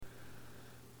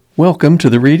Welcome to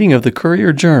the reading of the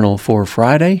Courier Journal for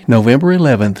Friday, November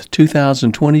 11th,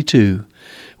 2022,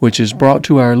 which is brought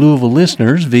to our Louisville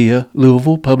listeners via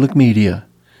Louisville Public Media.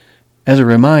 As a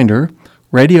reminder,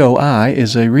 Radio I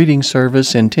is a reading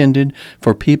service intended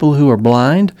for people who are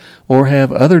blind or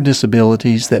have other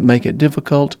disabilities that make it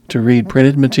difficult to read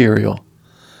printed material.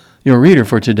 Your reader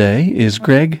for today is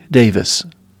Greg Davis.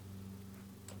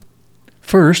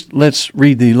 First, let's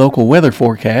read the local weather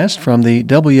forecast from the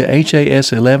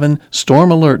WHAS 11 Storm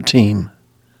Alert Team.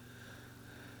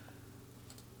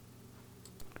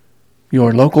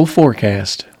 Your local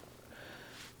forecast.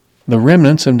 The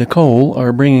remnants of Nicole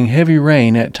are bringing heavy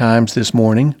rain at times this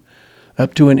morning.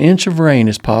 Up to an inch of rain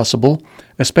is possible,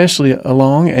 especially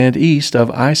along and east of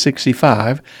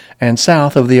I-65 and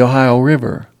south of the Ohio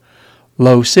River.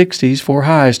 Low 60s for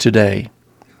highs today.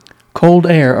 Cold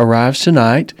air arrives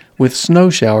tonight, with snow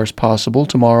showers possible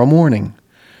tomorrow morning.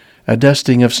 A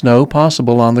dusting of snow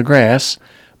possible on the grass,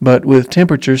 but with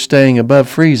temperatures staying above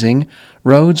freezing,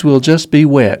 roads will just be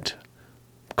wet.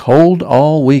 Cold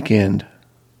all weekend.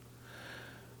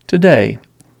 Today,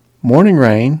 morning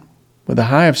rain with a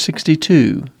high of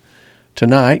 62.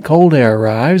 Tonight, cold air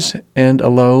arrives and a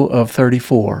low of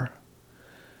 34.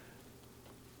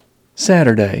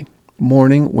 Saturday,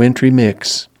 morning wintry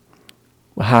mix.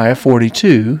 A high of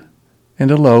 42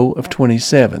 and a low of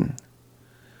 27.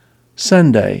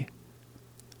 Sunday,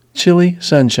 chilly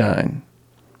sunshine.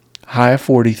 High of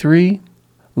 43,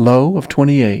 low of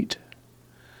 28.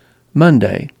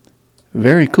 Monday,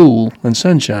 very cool and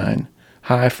sunshine.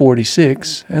 High of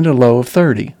 46 and a low of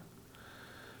 30.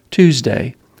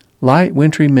 Tuesday, light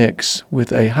wintry mix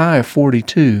with a high of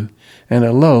 42 and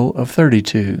a low of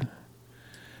 32.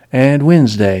 And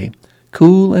Wednesday,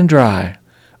 cool and dry.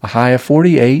 A high of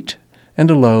 48 and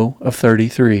a low of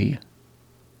 33.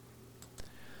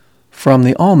 From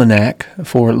the Almanac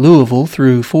for Louisville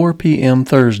through 4 p.m.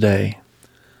 Thursday.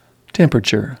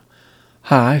 Temperature,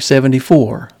 high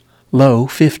 74, low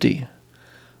 50.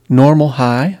 Normal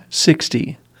high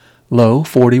 60, low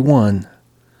 41.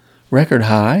 Record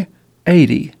high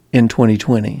 80 in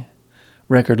 2020.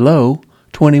 Record low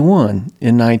 21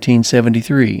 in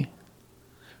 1973.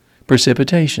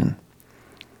 Precipitation.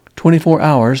 24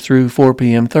 hours through 4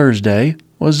 p.m. Thursday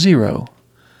was 0.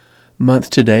 Month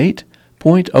to date,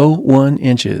 0.01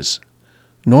 inches.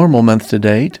 Normal month to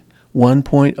date,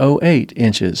 1.08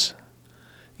 inches.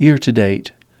 Year to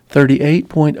date,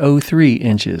 38.03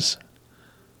 inches.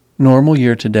 Normal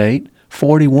year to date,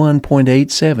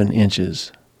 41.87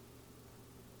 inches.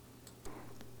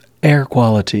 Air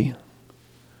quality.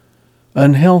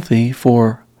 Unhealthy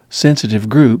for sensitive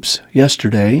groups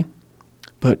yesterday,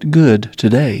 but good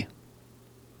today.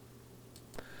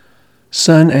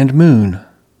 Sun and moon.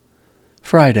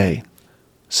 Friday.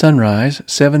 Sunrise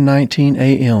 7:19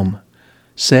 a.m.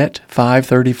 Set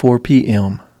 5:34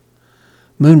 p.m.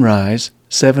 Moonrise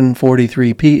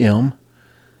 7:43 p.m.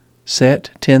 Set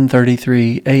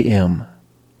 10:33 a.m.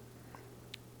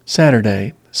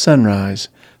 Saturday. Sunrise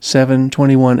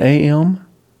 7:21 a.m.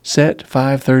 Set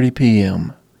 5:30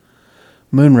 p.m.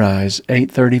 Moonrise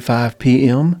 8:35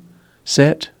 p.m.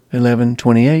 Set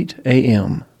 11:28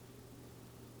 a.m.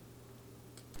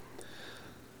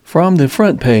 From the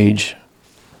front page,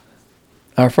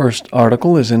 our first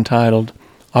article is entitled,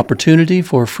 Opportunity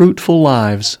for Fruitful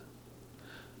Lives.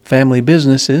 Family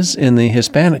businesses in the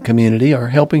Hispanic community are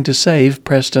helping to save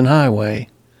Preston Highway.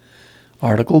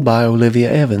 Article by Olivia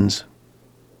Evans.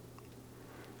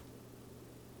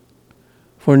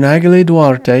 For Nayeli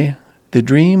Duarte, the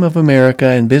dream of America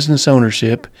and business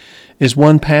ownership is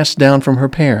one passed down from her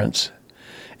parents.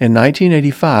 In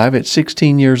 1985, at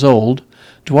 16 years old,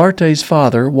 Duarte's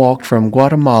father walked from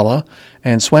Guatemala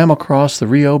and swam across the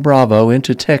Rio Bravo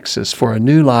into Texas for a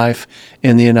new life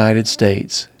in the United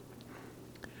States.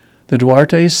 The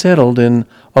Duartes settled in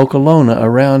Okolona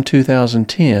around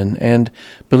 2010 and,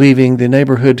 believing the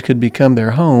neighborhood could become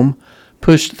their home,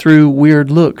 pushed through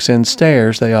weird looks and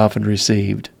stares they often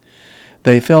received.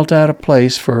 They felt out of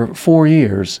place for 4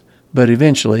 years, but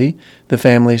eventually the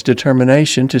family's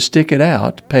determination to stick it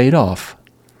out paid off.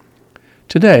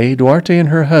 Today, Duarte and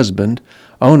her husband,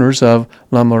 owners of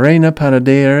La Morena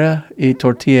Panadera y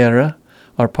Tortillera,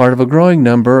 are part of a growing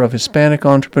number of Hispanic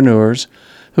entrepreneurs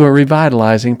who are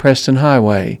revitalizing Preston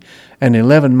Highway, an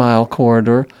 11-mile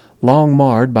corridor long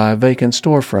marred by vacant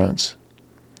storefronts.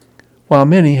 While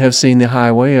many have seen the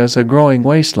highway as a growing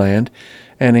wasteland,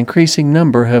 an increasing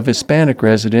number of Hispanic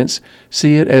residents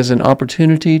see it as an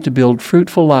opportunity to build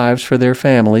fruitful lives for their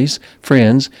families,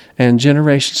 friends, and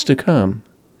generations to come.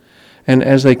 And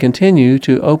as they continue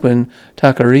to open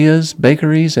taquerias,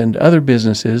 bakeries, and other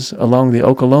businesses along the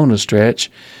Okolona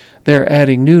stretch, they're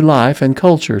adding new life and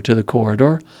culture to the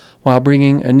corridor while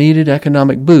bringing a needed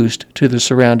economic boost to the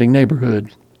surrounding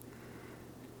neighborhood.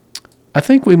 I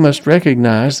think we must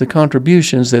recognize the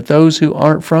contributions that those who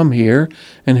aren't from here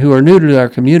and who are new to our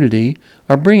community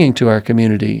are bringing to our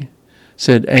community,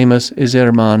 said Amos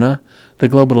Izermana, the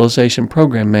Globalization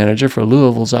Program Manager for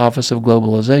Louisville's Office of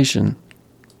Globalization.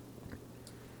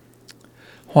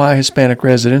 Why Hispanic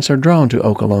residents are drawn to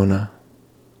Okolona.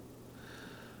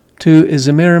 To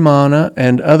Izermana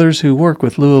and others who work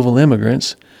with Louisville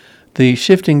immigrants, the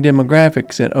shifting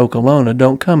demographics in Okolona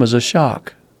don't come as a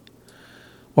shock.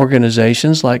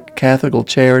 Organizations like Catholic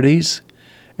Charities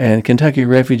and Kentucky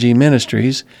Refugee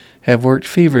Ministries have worked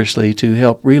feverishly to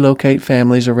help relocate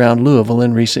families around Louisville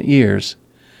in recent years.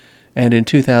 And in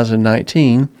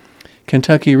 2019,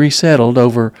 Kentucky resettled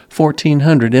over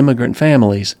 1,400 immigrant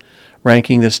families,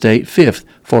 ranking the state 5th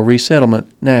for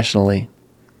resettlement nationally.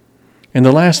 In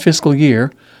the last fiscal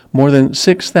year, more than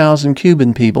 6,000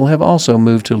 Cuban people have also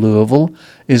moved to Louisville,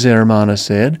 Izermana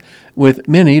said, with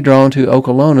many drawn to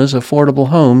Okolona's affordable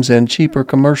homes and cheaper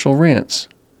commercial rents.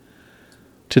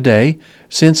 Today,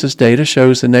 census data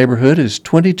shows the neighborhood is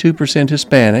 22%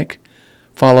 Hispanic,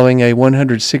 following a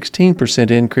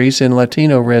 116% increase in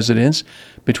Latino residents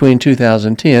between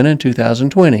 2010 and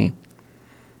 2020.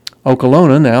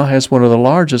 Okolona now has one of the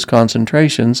largest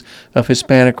concentrations of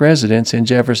Hispanic residents in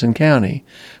Jefferson County,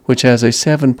 which has a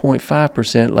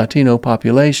 7.5% Latino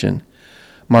population,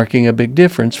 marking a big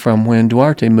difference from when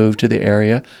Duarte moved to the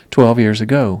area 12 years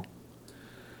ago.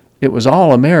 It was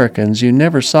all Americans. You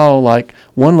never saw like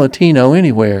one Latino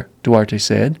anywhere, Duarte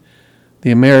said. The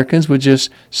Americans would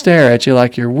just stare at you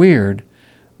like you're weird.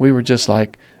 We were just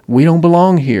like, we don't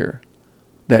belong here.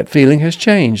 That feeling has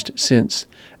changed since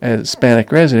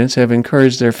Hispanic residents have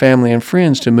encouraged their family and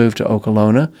friends to move to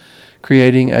Okolona,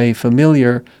 creating a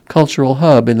familiar cultural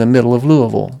hub in the middle of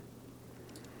Louisville.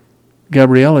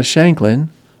 Gabriella Shanklin,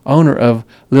 owner of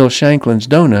Lil Shanklin's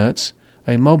Donuts,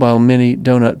 a mobile mini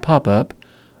donut pop-up,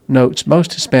 notes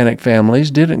most Hispanic families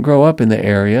didn't grow up in the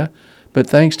area, but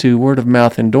thanks to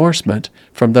word-of-mouth endorsement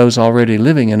from those already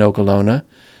living in Okolona,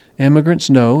 immigrants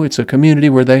know it's a community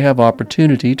where they have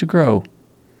opportunity to grow.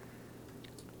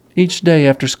 Each day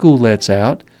after school lets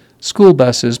out, school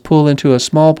buses pull into a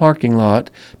small parking lot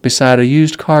beside a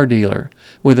used car dealer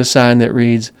with a sign that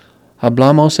reads,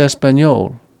 Hablamos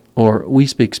Español, or We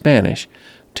Speak Spanish,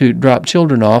 to drop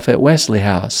children off at Wesley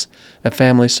House, a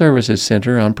family services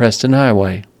center on Preston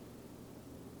Highway.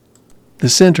 The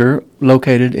center,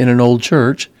 located in an old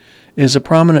church, is a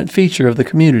prominent feature of the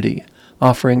community,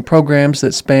 offering programs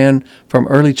that span from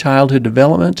early childhood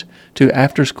development to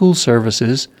after-school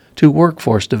services to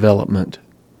workforce development.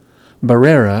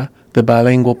 Barrera, the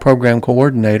bilingual program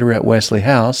coordinator at Wesley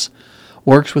House,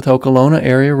 works with Okolona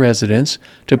area residents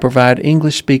to provide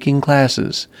English-speaking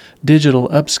classes, digital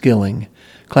upskilling,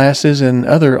 classes and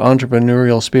other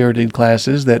entrepreneurial-spirited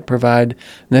classes that provide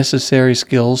necessary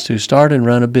skills to start and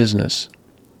run a business.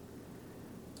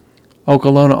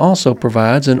 Okolona also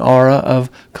provides an aura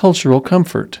of cultural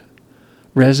comfort.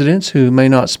 Residents who may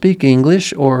not speak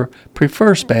English or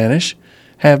prefer Spanish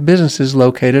have businesses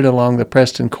located along the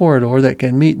Preston corridor that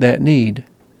can meet that need.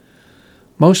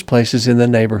 Most places in the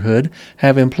neighborhood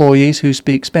have employees who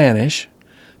speak Spanish.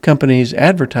 Companies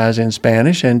advertise in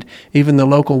Spanish, and even the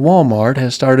local Walmart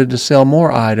has started to sell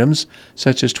more items,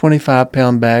 such as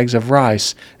 25-pound bags of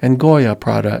rice and Goya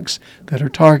products that are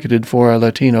targeted for a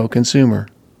Latino consumer.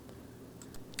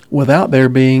 Without there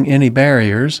being any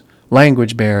barriers,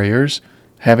 language barriers,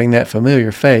 having that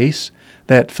familiar face,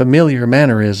 that familiar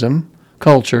mannerism,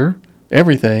 culture,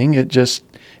 everything, it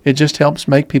just helps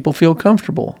make people feel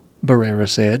comfortable, Barrera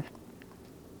said.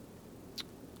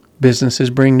 Businesses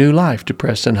bring new life to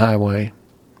Preston Highway.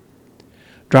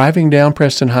 Driving down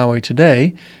Preston Highway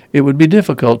today, it would be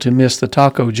difficult to miss the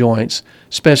taco joints,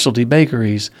 specialty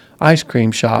bakeries, ice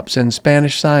cream shops, and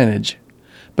Spanish signage.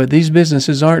 But these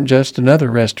businesses aren't just another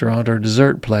restaurant or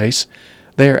dessert place.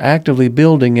 They are actively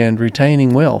building and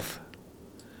retaining wealth.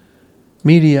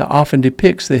 Media often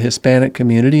depicts the Hispanic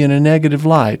community in a negative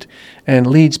light and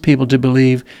leads people to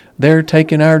believe they're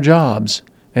taking our jobs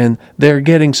and they're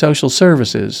getting social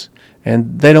services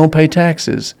and they don't pay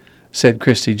taxes, said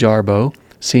Christy Jarbo,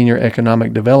 Senior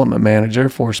Economic Development Manager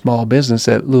for Small Business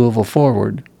at Louisville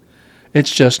Forward.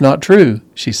 It's just not true,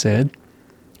 she said.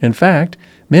 In fact,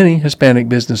 many Hispanic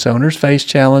business owners face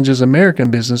challenges American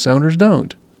business owners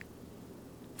don't.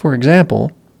 For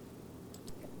example,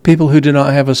 people who do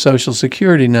not have a Social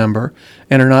Security number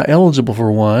and are not eligible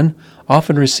for one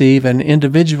often receive an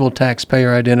individual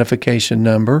taxpayer identification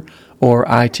number, or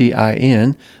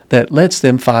ITIN, that lets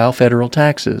them file federal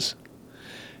taxes.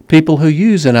 People who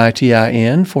use an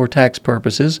ITIN for tax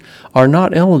purposes are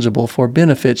not eligible for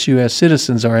benefits U.S.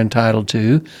 citizens are entitled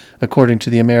to, according to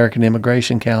the American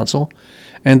Immigration Council,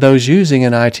 and those using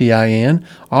an ITIN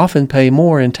often pay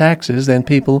more in taxes than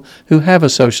people who have a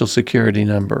Social Security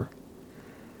number.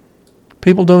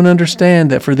 People don't understand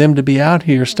that for them to be out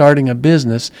here starting a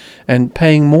business and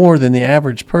paying more than the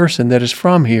average person that is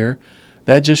from here,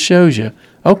 that just shows you,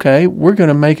 okay, we're going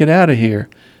to make it out of here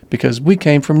because we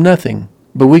came from nothing.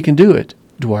 But we can do it,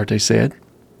 Duarte said.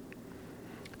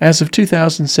 As of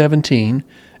 2017,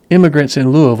 immigrants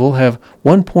in Louisville have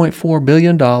 $1.4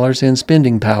 billion in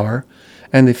spending power,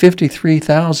 and the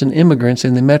 53,000 immigrants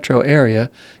in the metro area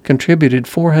contributed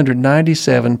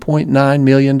 $497.9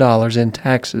 million in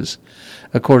taxes,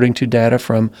 according to data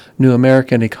from New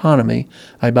American Economy,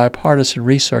 a bipartisan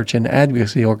research and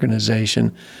advocacy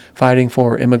organization fighting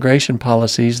for immigration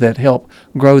policies that help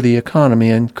grow the economy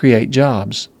and create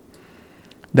jobs.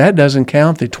 That doesn't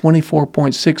count the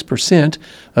 24.6%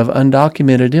 of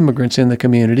undocumented immigrants in the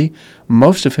community,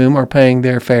 most of whom are paying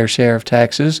their fair share of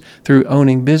taxes through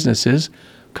owning businesses,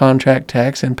 contract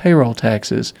tax, and payroll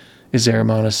taxes,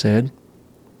 Izaramana said.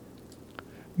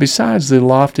 Besides the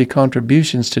lofty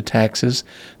contributions to taxes,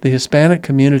 the Hispanic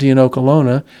community in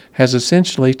Okolona has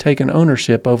essentially taken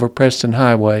ownership over Preston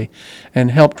Highway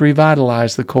and helped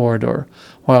revitalize the corridor,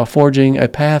 while forging a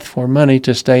path for money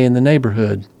to stay in the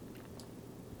neighborhood.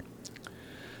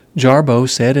 Jarboe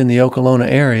said in the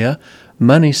Okolona area,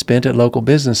 money spent at local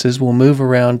businesses will move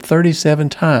around 37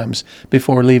 times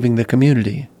before leaving the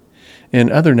community. In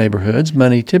other neighborhoods,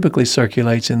 money typically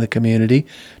circulates in the community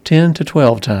 10 to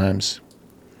 12 times.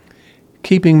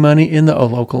 Keeping money in the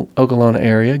Okolona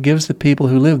area gives the people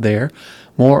who live there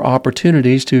more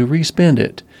opportunities to respend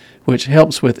it, which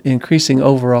helps with increasing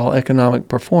overall economic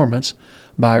performance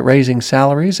by raising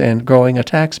salaries and growing a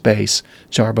tax base,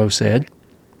 Jarboe said.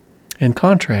 In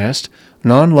contrast,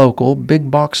 non-local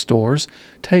big box stores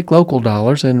take local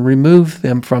dollars and remove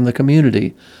them from the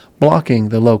community, blocking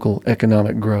the local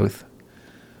economic growth.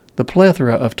 The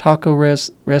plethora of taco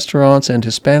restaurants and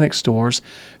Hispanic stores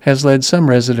has led some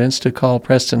residents to call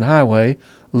Preston Highway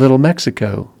Little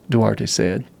Mexico, Duarte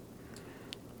said.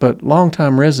 But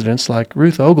longtime residents like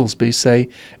Ruth Oglesby say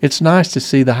it's nice to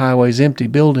see the highway's empty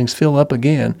buildings fill up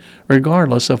again,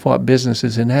 regardless of what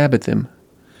businesses inhabit them.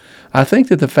 I think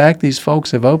that the fact these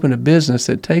folks have opened a business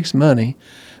that takes money,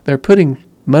 they're putting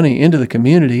money into the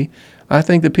community, I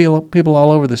think that people all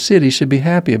over the city should be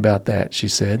happy about that, she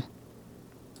said.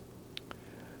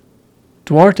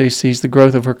 Duarte sees the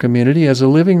growth of her community as a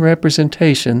living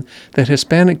representation that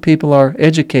Hispanic people are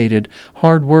educated,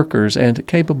 hard workers, and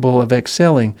capable of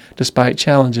excelling despite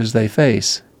challenges they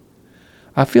face.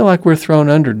 I feel like we're thrown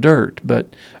under dirt,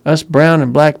 but us brown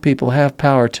and black people have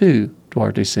power too,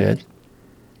 Duarte said.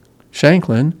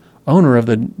 Shanklin, owner of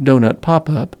the Donut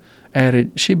Pop-Up,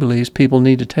 added she believes people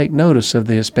need to take notice of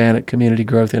the Hispanic community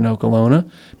growth in Okolona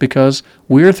because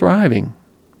we're thriving.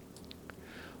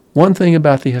 One thing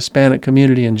about the Hispanic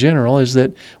community in general is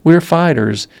that we're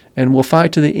fighters and we'll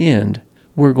fight to the end.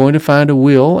 We're going to find a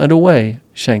will and a way,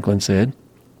 Shanklin said.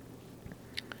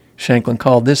 Shanklin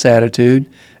called this attitude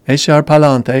echar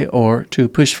pa'lante, or to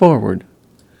push forward.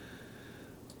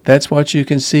 That's what you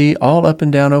can see all up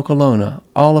and down Okolona,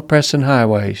 all of Preston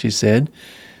Highway, she said.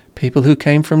 People who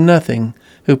came from nothing,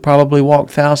 who probably walked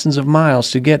thousands of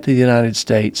miles to get to the United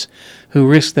States, who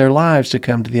risked their lives to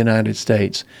come to the United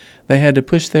States. They had to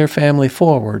push their family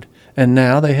forward, and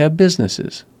now they have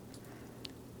businesses.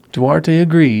 Duarte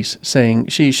agrees, saying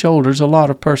she shoulders a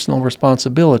lot of personal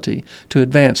responsibility to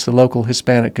advance the local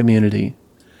Hispanic community.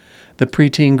 The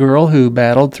preteen girl who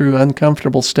battled through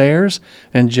uncomfortable stares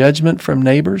and judgment from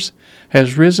neighbors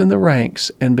has risen the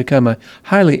ranks and become a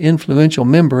highly influential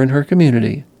member in her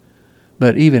community.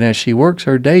 But even as she works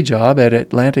her day job at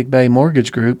Atlantic Bay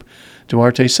Mortgage Group,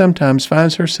 Duarte sometimes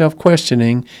finds herself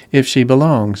questioning if she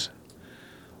belongs.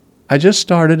 I just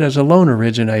started as a loan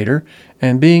originator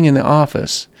and being in the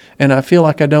office, and I feel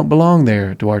like I don't belong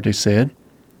there, Duarte said.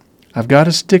 I've got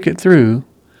to stick it through.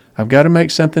 I've got to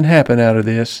make something happen out of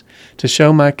this. To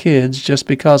show my kids just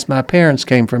because my parents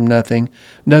came from nothing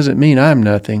doesn't mean I'm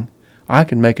nothing. I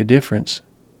can make a difference.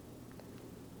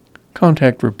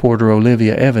 Contact reporter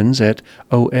Olivia Evans at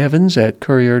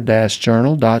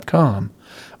oevans@courier-journal.com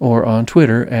or on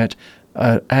Twitter at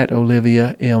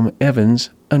Olivia M. Evans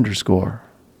 _.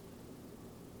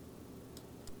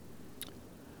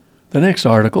 The next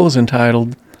article is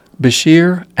entitled,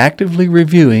 Beshear Actively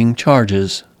Reviewing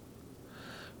Charges.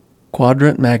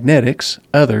 Quadrant Magnetics,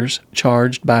 Others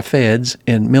Charged by Feds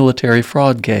in Military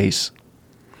Fraud Case.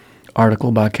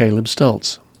 Article by Caleb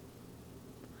Stultz.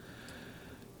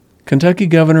 Kentucky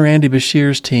Governor Andy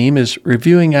Beshear's team is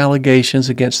reviewing allegations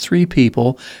against 3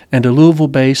 people and a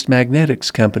Louisville-based magnetics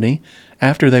company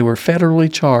after they were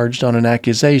federally charged on an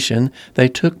accusation they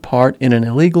took part in an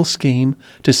illegal scheme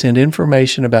to send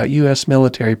information about U.S.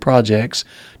 military projects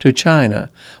to China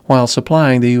while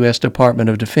supplying the U.S. Department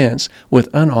of Defense with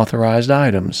unauthorized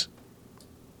items.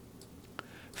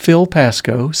 Phil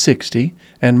Pasco, 60,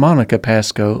 and Monica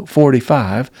Pasco,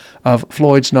 45, of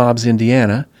Floyd's Knobs,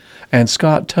 Indiana, and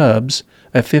Scott Tubbs,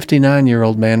 a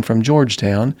 59-year-old man from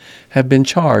Georgetown, have been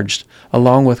charged,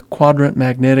 along with Quadrant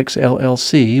Magnetics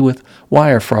LLC, with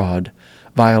wire fraud,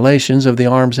 violations of the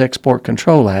Arms Export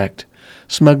Control Act,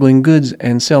 smuggling goods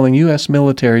and selling U.S.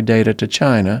 military data to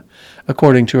China,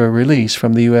 according to a release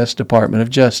from the U.S. Department of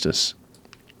Justice.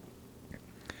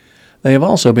 They have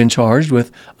also been charged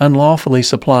with unlawfully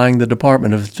supplying the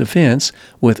Department of Defense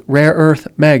with rare earth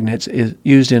magnets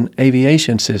used in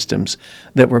aviation systems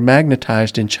that were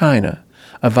magnetized in China,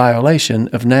 a violation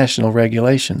of national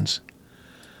regulations.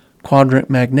 Quadrant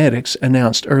Magnetics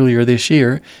announced earlier this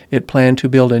year it planned to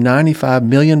build a $95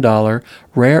 million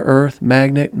rare earth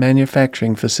magnet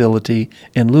manufacturing facility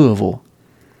in Louisville.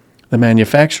 The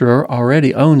manufacturer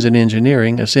already owns an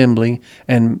engineering, assembly,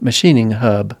 and machining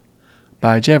hub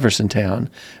by Jeffersontown,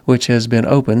 which has been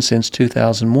open since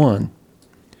 2001.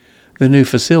 The new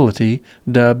facility,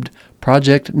 dubbed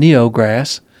Project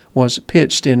Neograss, was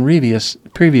pitched in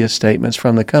previous statements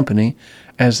from the company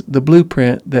as the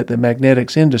blueprint that the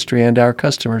magnetics industry and our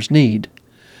customers need.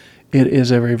 It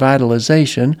is a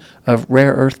revitalization of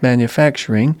rare earth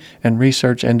manufacturing and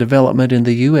research and development in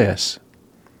the U.S.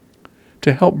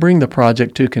 To help bring the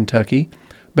project to Kentucky,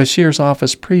 Beshear's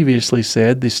office previously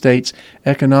said the state's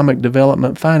Economic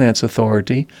Development Finance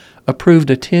Authority approved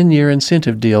a 10-year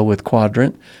incentive deal with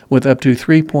Quadrant with up to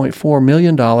 $3.4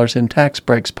 million in tax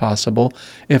breaks possible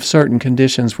if certain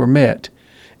conditions were met,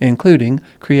 including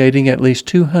creating at least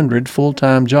 200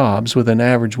 full-time jobs with an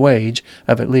average wage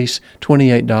of at least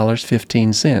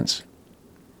 $28.15.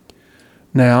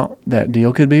 Now, that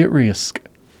deal could be at risk.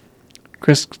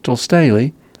 Crystal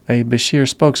Staley, a Beshear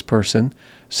spokesperson,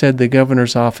 said the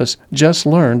governor's office just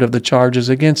learned of the charges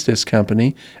against this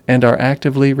company and are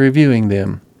actively reviewing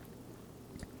them.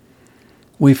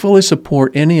 We fully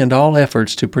support any and all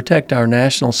efforts to protect our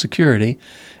national security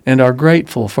and are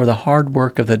grateful for the hard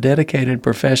work of the dedicated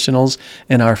professionals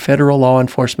in our federal law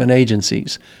enforcement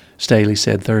agencies, Staley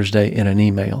said Thursday in an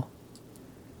email.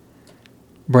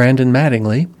 Brandon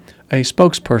Mattingly, a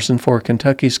spokesperson for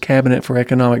Kentucky's Cabinet for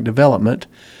Economic Development,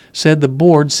 said the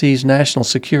board sees national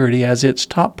security as its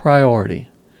top priority.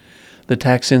 The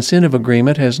tax incentive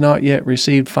agreement has not yet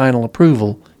received final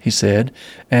approval, he said,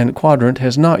 and Quadrant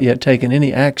has not yet taken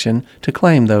any action to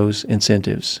claim those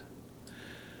incentives.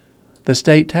 The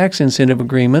state tax incentive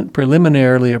agreement,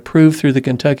 preliminarily approved through the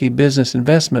Kentucky Business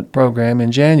Investment Program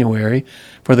in January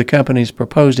for the company's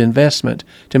proposed investment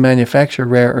to manufacture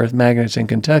rare earth magnets in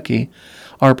Kentucky,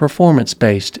 are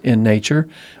performance-based in nature,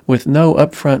 with no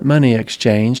upfront money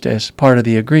exchanged as part of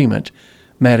the agreement,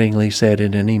 Mattingly said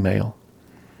in an email.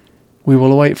 We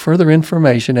will await further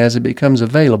information as it becomes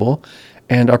available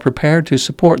and are prepared to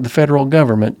support the federal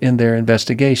government in their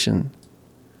investigation.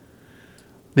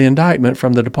 The indictment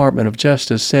from the Department of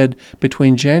Justice said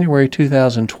between January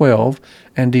 2012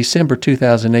 and December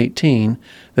 2018,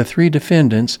 the 3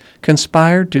 defendants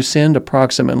conspired to send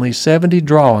approximately 70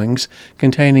 drawings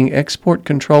containing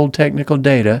export-controlled technical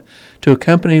data to a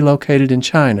company located in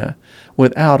China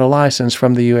without a license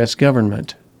from the U.S.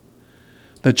 government.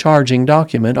 The charging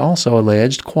document also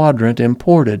alleged Quadrant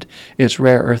imported its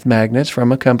rare earth magnets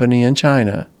from a company in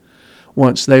China.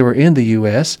 Once they were in the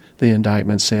U.S., the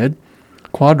indictment said,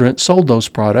 Quadrant sold those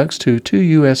products to 2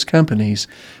 U.S. companies,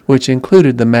 which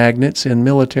included the magnets and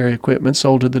military equipment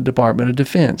sold to the Department of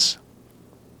Defense.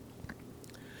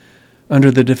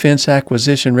 Under the Defense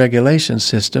Acquisition Regulation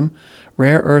System,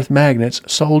 rare earth magnets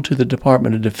sold to the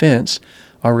Department of Defense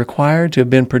are required to have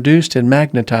been produced and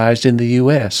magnetized in the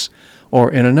U.S.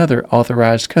 or in another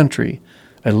authorized country,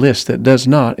 a list that does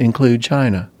not include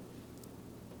China.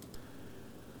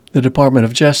 The Department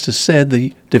of Justice said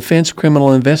the Defense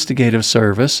Criminal Investigative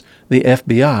Service, the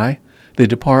FBI, the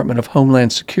Department of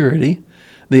Homeland Security,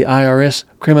 the IRS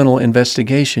Criminal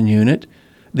Investigation Unit,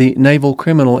 the Naval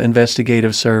Criminal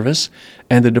Investigative Service,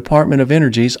 and the Department of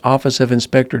Energy's Office of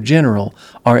Inspector General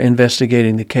are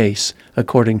investigating the case,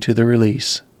 according to the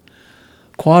release.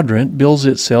 Quadrant bills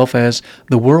itself as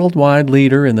the worldwide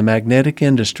leader in the magnetic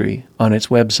industry on its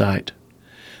website.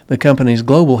 The company's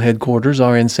global headquarters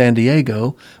are in San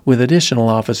Diego, with additional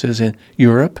offices in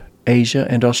Europe, Asia,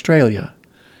 and Australia.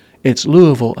 Its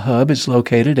Louisville hub is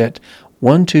located at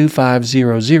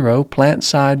 12500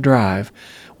 Plantside Drive,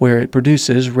 where it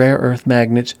produces rare earth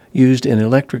magnets used in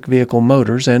electric vehicle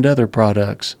motors and other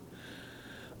products.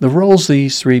 The roles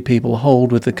these three people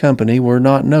hold with the company were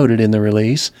not noted in the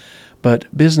release,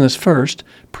 but Business First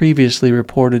previously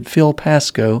reported Phil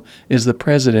Pascoe is the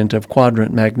president of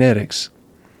Quadrant Magnetics.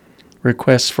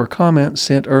 Requests for comment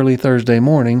sent early Thursday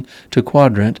morning to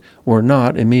Quadrant were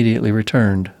not immediately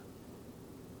returned.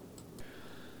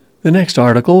 The next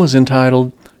article is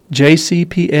entitled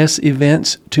JCPS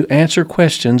Events to Answer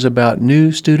Questions About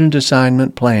New Student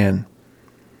Assignment Plan.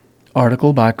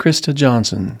 Article by Krista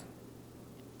Johnson.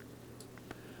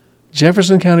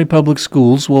 Jefferson County Public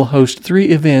Schools will host 3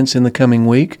 events in the coming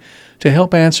week to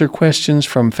help answer questions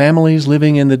from families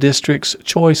living in the district's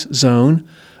choice zone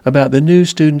about the new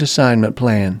student assignment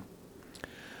plan.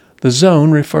 The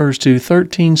zone refers to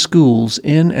 13 schools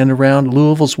in and around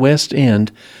Louisville's West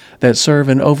End that serve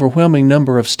an overwhelming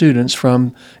number of students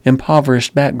from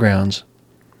impoverished backgrounds.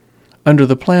 Under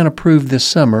the plan approved this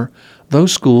summer,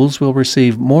 those schools will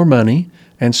receive more money,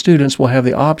 and students will have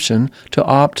the option to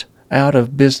opt out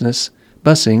of business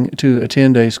busing to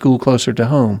attend a school closer to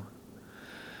home.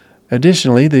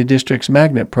 Additionally, the district's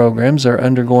magnet programs are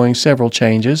undergoing several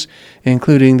changes,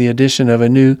 including the addition of a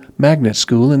new magnet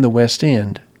school in the West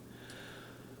End.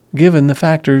 Given the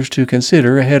factors to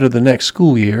consider ahead of the next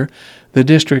school year, the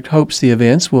district hopes the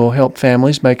events will help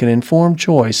families make an informed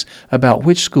choice about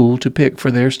which school to pick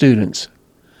for their students.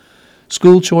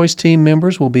 School choice team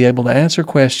members will be able to answer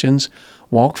questions,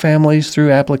 walk families through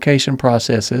application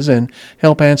processes, and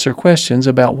help answer questions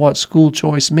about what school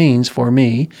choice means for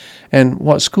me and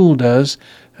what school does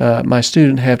my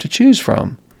student have to choose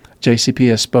from,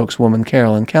 JCPS spokeswoman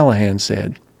Carolyn Callahan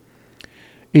said.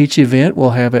 Each event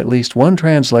will have at least one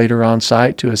translator on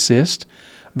site to assist,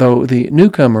 though the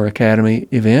Newcomer Academy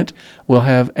event will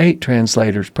have 8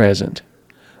 translators present.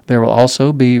 There will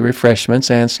also be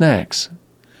refreshments and snacks.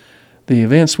 The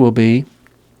events will be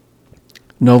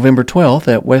November 12th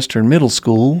at Western Middle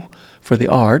School for the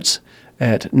Arts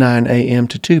at 9 a.m.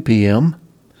 to 2 p.m.,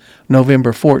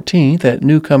 November 14th at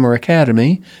Newcomer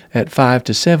Academy at 5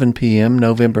 to 7 p.m.,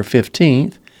 November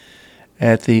 15th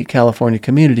at the California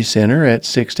Community Center at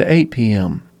 6 to 8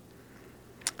 p.m.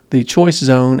 The Choice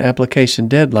Zone application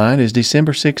deadline is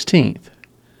December 16th.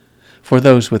 For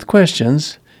those with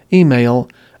questions, email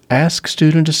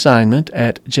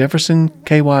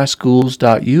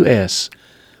askstudentassignment@jeffersonkyschools.us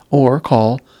or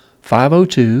call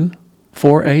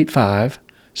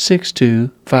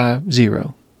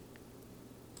 502-485-6250.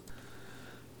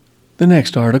 The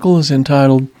next article is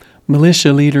entitled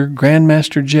Militia Leader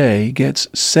Grandmaster J Gets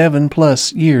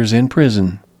 7+ years in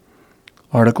Prison.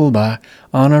 Article by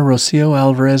Ana Rocio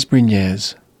Alvarez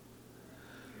Brinez.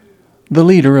 The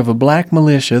leader of a black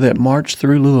militia that marched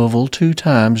through Louisville 2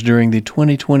 times during the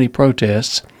 2020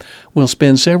 protests will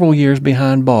spend several years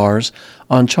behind bars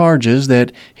on charges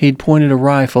that he'd pointed a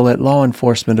rifle at law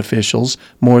enforcement officials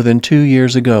more than 2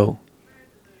 years ago.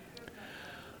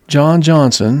 John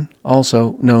Johnson,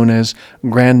 also known as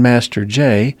Grandmaster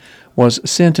J, was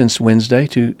sentenced Wednesday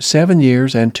to 7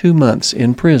 years and 2 months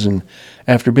in prison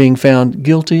after being found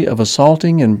guilty of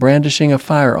assaulting and brandishing a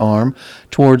firearm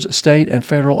towards state and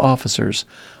federal officers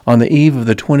on the eve of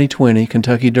the 2020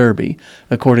 Kentucky Derby,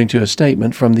 according to a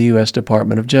statement from the U.S.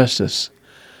 Department of Justice.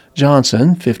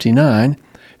 Johnson, 59,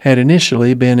 had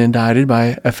initially been indicted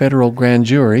by a federal grand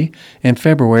jury in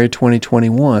February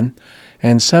 2021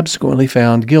 and subsequently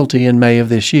found guilty in May of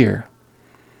this year.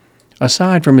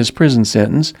 Aside from his prison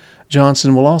sentence,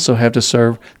 Johnson will also have to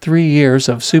serve 3 years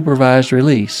of supervised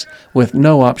release with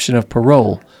no option of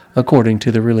parole, according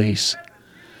to the release.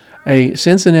 A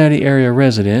Cincinnati area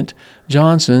resident,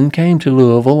 Johnson came to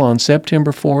Louisville on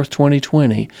September 4,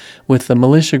 2020, with the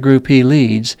militia group he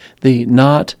leads, the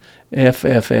Not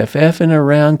FFFF and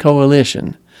Around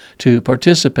Coalition, to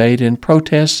participate in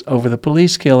protests over the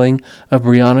police killing of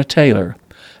Breonna Taylor,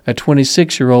 a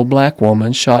 26-year-old black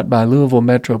woman shot by Louisville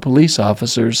Metro police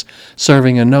officers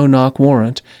serving a no-knock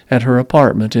warrant at her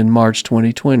apartment in March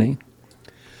 2020.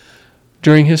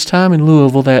 During his time in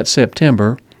Louisville that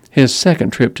September, his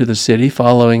second trip to the city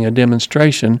following a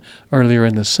demonstration earlier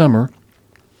in the summer,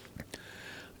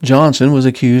 Johnson was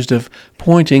accused of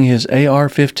pointing his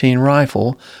AR-15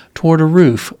 rifle toward a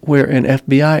roof where an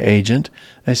FBI agent,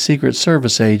 a Secret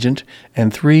Service agent,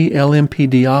 and 3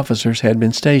 LMPD officers had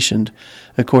been stationed,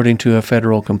 according to a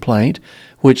federal complaint,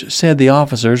 which said the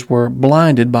officers were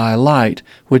blinded by a light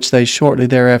which they shortly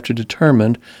thereafter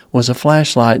determined was a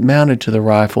flashlight mounted to the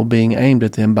rifle being aimed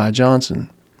at them by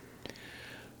Johnson.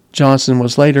 Johnson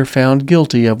was later found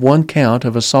guilty of 1 count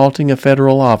of assaulting a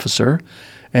federal officer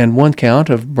and one count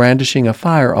of brandishing a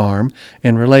firearm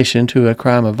in relation to a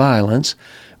crime of violence,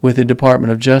 with the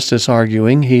Department of Justice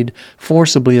arguing he'd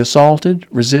forcibly assaulted,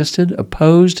 resisted,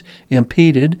 opposed,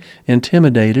 impeded,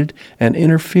 intimidated, and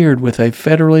interfered with a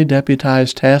federally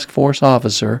deputized task force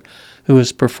officer who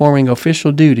was performing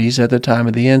official duties at the time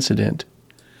of the incident.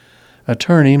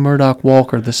 Attorney Murdoch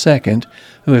Walker II,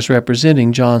 who is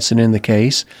representing Johnson in the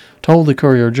case, told the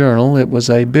Courier-Journal it was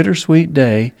a bittersweet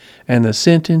day and the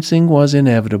sentencing was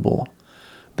inevitable.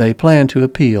 They plan to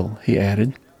appeal, he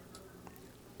added.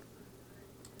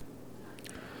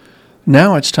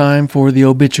 Now it's time for the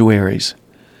obituaries.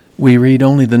 We read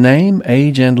only the name,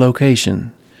 age, and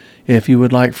location. If you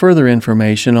would like further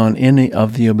information on any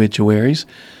of the obituaries,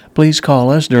 please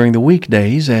call us during the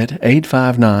weekdays at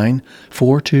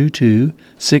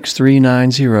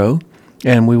 859-422-6390,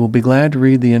 and we will be glad to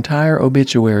read the entire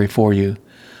obituary for you.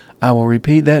 I will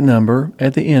repeat that number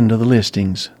at the end of the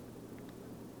listings.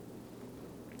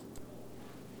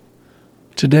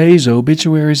 Today's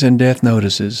obituaries and death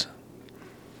notices.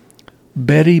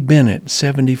 Betty Bennett,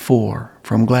 74,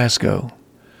 from Glasgow.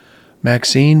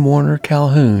 Maxine Warner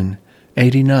Calhoun,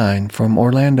 89, from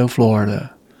Orlando,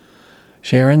 Florida.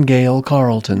 Sharon Gale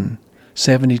Carlton,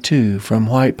 72, from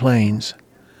White Plains.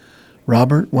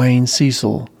 Robert Wayne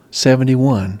Cecil,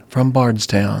 71, from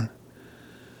Bardstown.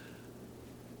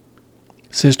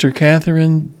 Sister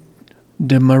Catherine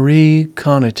DeMarie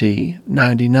Conity,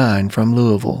 99, from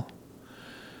Louisville.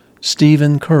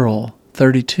 Stephen Curl,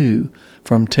 32,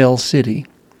 from Tell City.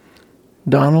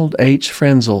 Donald H.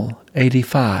 Frenzel,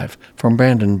 85, from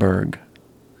Brandenburg.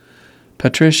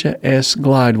 Patricia S.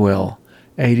 Glidewell,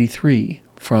 83,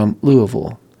 from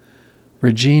Louisville.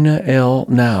 Regina L.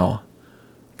 Now,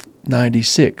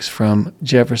 96, from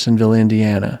Jeffersonville,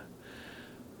 Indiana.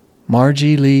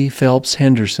 Margie Lee Phelps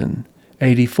Henderson,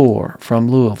 84, from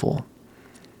Louisville.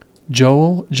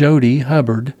 Joel Jody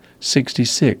Hubbard,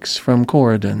 66, from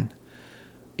Corydon.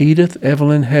 Edith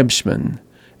Evelyn Hebschman,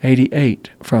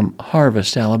 88, from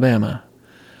Harvest, Alabama.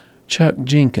 Chuck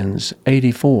Jenkins,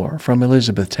 84, from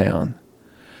Elizabethtown.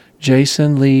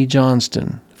 Jason Lee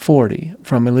Johnston, 40,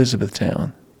 from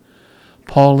Elizabethtown.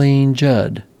 Pauline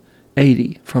Judd,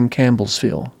 80, from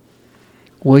Campbellsville.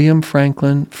 William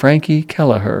Frankie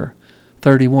Kelleher,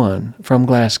 31, from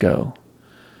Glasgow.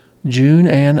 June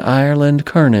Ann Ireland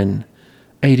Kernan,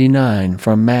 89,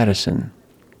 from Madison.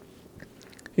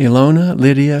 Ilona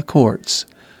Lydia Courts,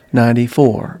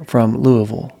 94, from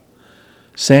Louisville.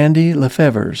 Sandy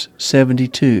Lefevers,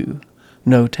 72,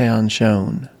 no town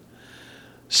shown.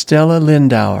 Stella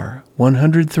Lindauer,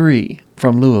 103,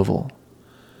 from Louisville.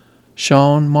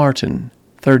 Sean Martin,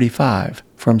 35,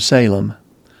 from Salem.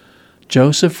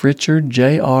 Joseph Richard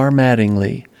J.R.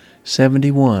 Mattingly,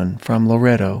 71, from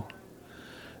Loretto.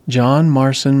 John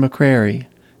Marson McCrary,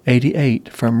 88,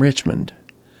 from Richmond.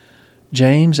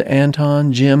 James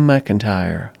Anton Jim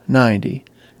McIntyre, 90,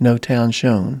 no town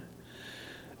shown.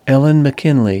 Ellen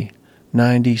McKinley,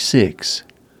 96,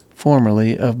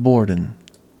 formerly of Borden.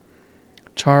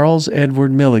 Charles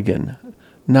Edward Milligan,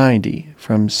 90,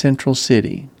 from Central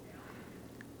City.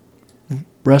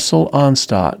 Russell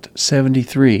Onstadt,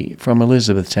 73, from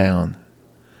Elizabethtown.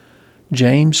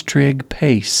 James Trigg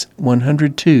Pace,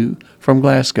 102, from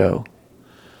Glasgow.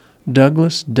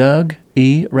 Douglas Doug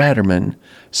E. Ratterman,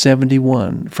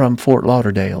 71, from Fort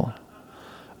Lauderdale.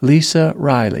 Lisa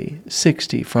Riley,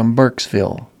 60, from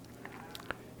Burkesville.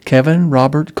 Kevin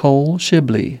Robert Cole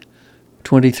Shibley,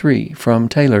 23, from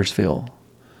Taylorsville.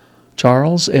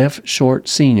 Charles F. Short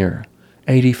Sr.,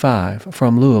 85,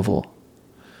 from Louisville.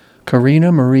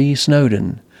 Karina Marie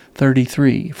Snowden,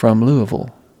 33, from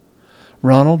Louisville.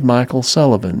 Ronald Michael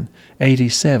Sullivan,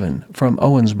 87, from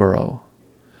Owensboro.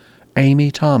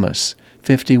 Amy Thomas,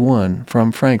 51,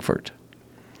 from Frankfort.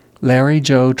 Larry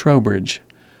Joe Trowbridge,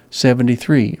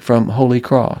 73, from Holy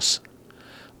Cross.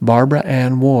 Barbara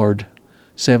Ann Ward,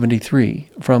 73,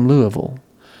 from Louisville.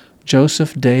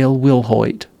 Joseph Dale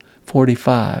Wilhoit,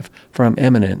 45, from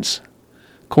Eminence.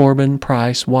 Corbin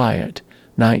Price Wyatt,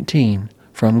 19,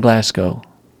 from Glasgow.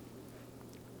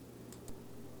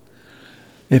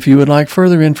 If you would like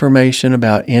further information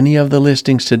about any of the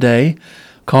listings today,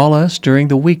 call us during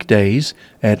the weekdays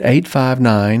at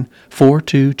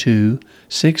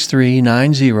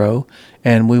 859-422-6390,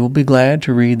 and we will be glad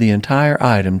to read the entire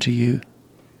item to you.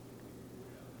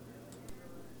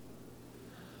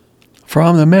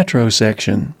 From the Metro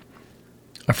section,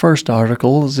 our first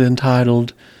article is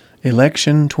entitled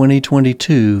Election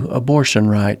 2022 Abortion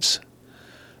Rights.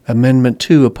 Amendment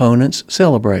 2 opponents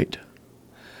celebrate.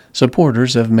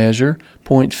 Supporters of measure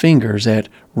point fingers at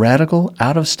radical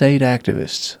out-of-state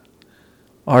activists.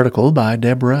 Article by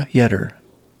Deborah Yetter.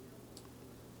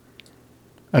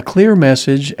 A clear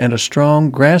message and a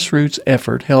strong grassroots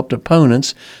effort helped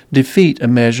opponents defeat a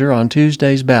measure on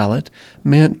Tuesday's ballot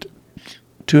meant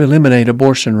to eliminate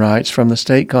abortion rights from the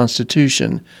state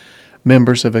constitution,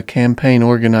 members of a campaign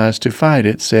organized to fight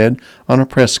it said on a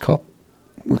press call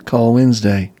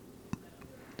Wednesday.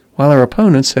 While our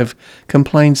opponents have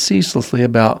complained ceaselessly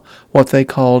about what they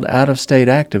called out-of-state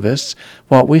activists,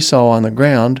 what we saw on the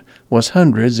ground was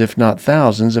hundreds, if not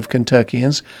thousands, of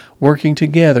Kentuckians working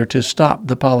together to stop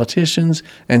the politicians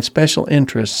and special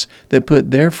interests that put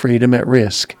their freedom at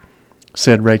risk,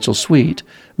 said Rachel Sweet,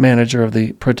 manager of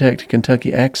the Protect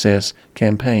Kentucky Access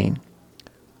campaign.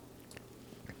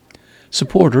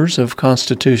 Supporters of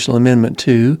Constitutional Amendment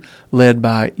 2, led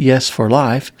by Yes for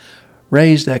Life,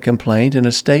 raised that complaint in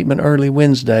a statement early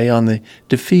Wednesday on the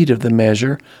defeat of the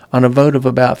measure on a vote of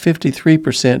about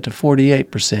 53% to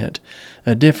 48%,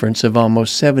 a difference of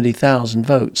almost 70,000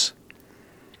 votes.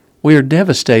 We are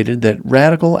devastated that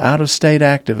radical out-of-state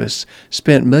activists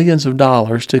spent millions of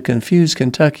dollars to confuse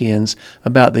Kentuckians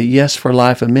about the Yes for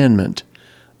Life amendment,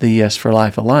 the Yes for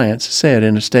Life Alliance said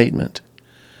in a statement.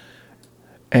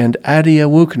 And Adia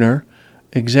Wuchner,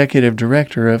 executive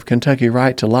director of Kentucky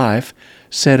Right to Life,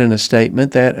 said in a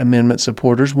statement that amendment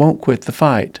supporters won't quit the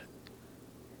fight.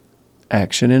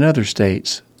 Action in other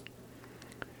states.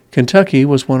 Kentucky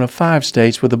was one of 5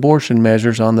 states with abortion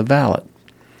measures on the ballot.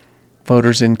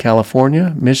 Voters in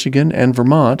California, Michigan, and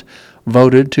Vermont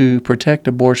voted to protect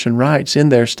abortion rights in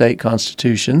their state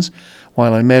constitutions,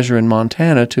 while a measure in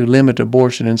Montana to limit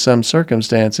abortion in some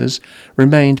circumstances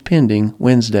remained pending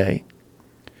Wednesday.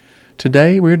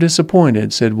 Today we're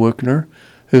disappointed, said Wuchner,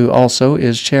 who also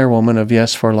is chairwoman of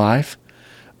Yes for Life.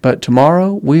 But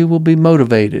tomorrow we will be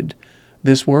motivated.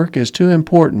 This work is too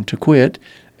important to quit,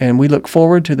 and we look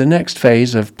forward to the next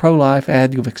phase of pro-life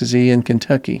advocacy in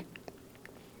Kentucky.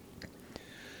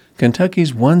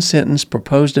 Kentucky's one-sentence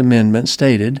proposed amendment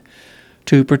stated,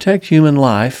 "To protect human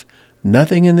life,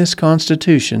 nothing in this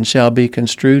Constitution shall be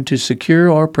construed to secure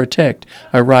or protect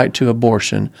a right to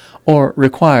abortion or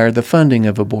require the funding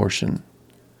of abortion."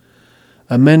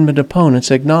 Amendment opponents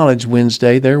acknowledged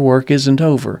Wednesday their work isn't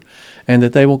over and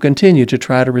that they will continue to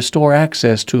try to restore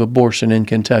access to abortion in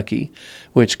Kentucky,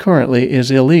 which currently is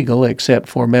illegal except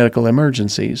for medical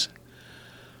emergencies.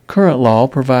 Current law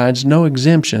provides no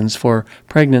exemptions for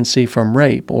pregnancy from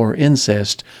rape or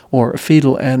incest or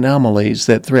fetal anomalies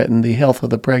that threaten the health of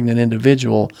the pregnant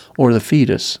individual or the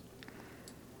fetus.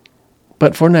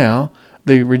 But for now,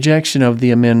 the rejection of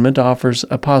the amendment offers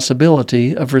a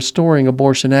possibility of restoring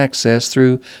abortion access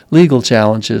through legal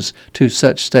challenges to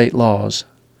such state laws.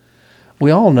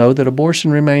 We all know that abortion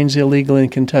remains illegal in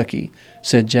Kentucky,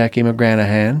 said Jackie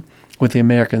McGranahan with the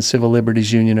American Civil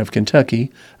Liberties Union of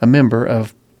Kentucky, a member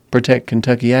of Protect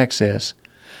Kentucky Access.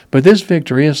 But this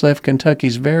victory has left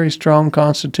Kentucky's very strong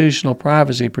constitutional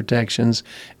privacy protections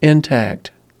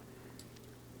intact.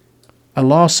 A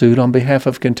lawsuit on behalf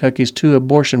of Kentucky's 2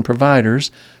 abortion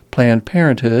providers, Planned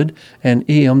Parenthood and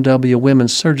EMW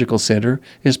Women's Surgical Center,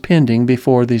 is pending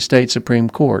before the state Supreme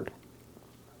Court.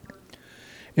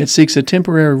 It seeks a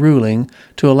temporary ruling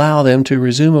to allow them to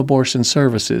resume abortion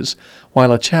services,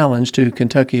 while a challenge to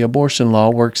Kentucky abortion law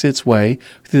works its way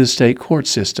through the state court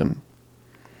system.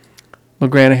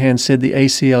 McGranahan said the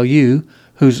ACLU,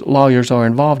 whose lawyers are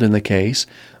involved in the case,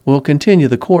 will continue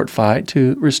the court fight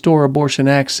to restore abortion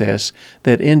access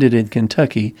that ended in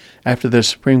Kentucky after the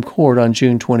Supreme Court on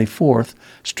June 24th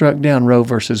struck down Roe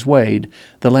v. Wade,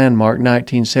 the landmark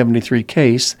 1973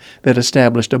 case that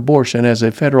established abortion as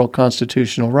a federal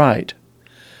constitutional right.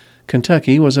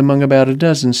 Kentucky was among about a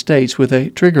dozen states with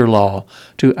a trigger law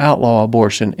to outlaw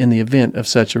abortion in the event of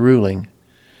such a ruling.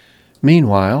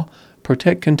 Meanwhile,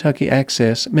 Protect Kentucky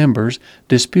Access members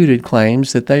disputed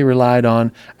claims that they relied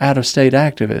on out-of-state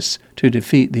activists to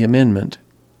defeat the amendment.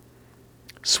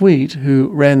 Sweet, who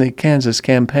ran the Kansas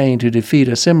campaign to defeat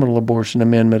a similar abortion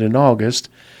amendment in August,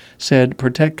 said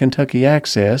Protect Kentucky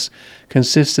Access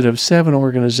consisted of 7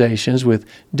 organizations with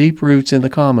deep roots in the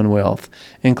Commonwealth,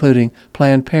 including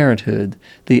Planned Parenthood,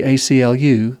 the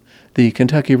ACLU, the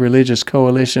Kentucky Religious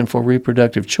Coalition for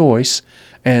Reproductive Choice,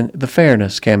 and the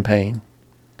Fairness Campaign.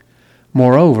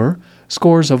 Moreover,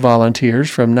 scores of volunteers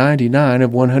from 99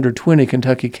 of 120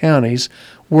 Kentucky counties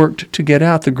worked to get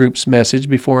out the group's message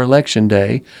before Election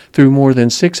Day through more than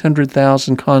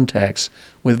 600,000 contacts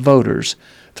with voters,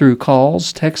 through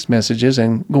calls, text messages,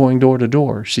 and going door to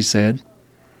door, she said.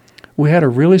 "We had a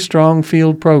really strong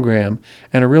field program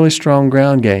and a really strong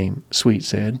ground game," Sweet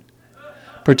said.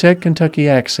 Protect Kentucky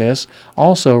Access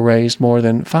also raised more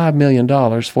than $5 million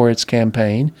for its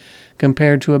campaign,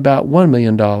 compared to about $1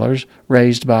 million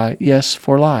raised by Yes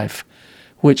for Life,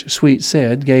 which Sweet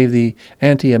said gave the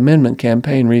anti-amendment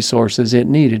campaign resources it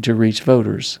needed to reach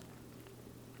voters.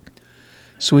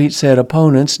 Sweet said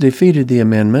opponents defeated the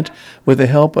amendment with the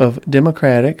help of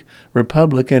Democratic,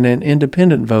 Republican, and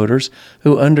Independent voters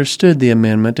who understood the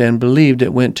amendment and believed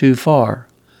it went too far.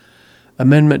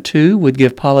 Amendment 2 would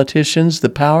give politicians the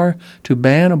power to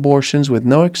ban abortions with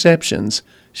no exceptions,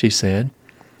 she said.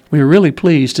 We are really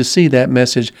pleased to see that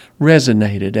message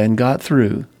resonated and got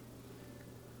through.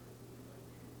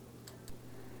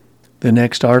 The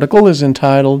next article is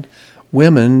entitled,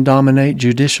 Women Dominate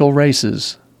Judicial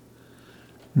Races.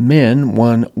 Men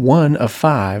won 1 of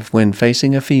 5 when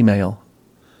facing a female.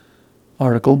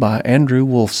 Article by Andrew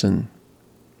Wolfson.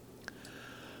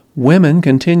 Women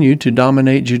continued to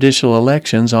dominate judicial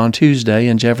elections on Tuesday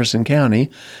in Jefferson County,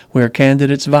 where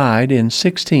candidates vied in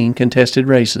 16 contested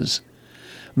races.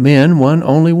 Men won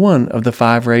only 1 of the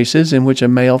 5 races in which a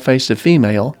male faced a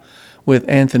female, with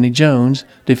Anthony Jones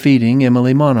defeating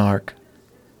Emily Monarch.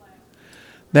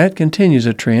 That continues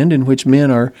a trend in which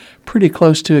men are pretty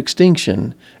close to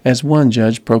extinction, as one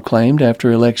judge proclaimed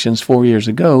after elections 4 years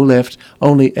ago left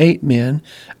only 8 men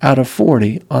out of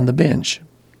 40 on the bench.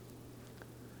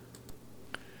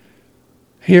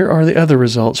 Here are the other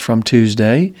results from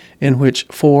Tuesday, in which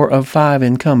 4 of 5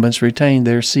 incumbents retained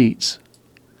their seats.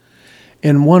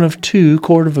 In one of 2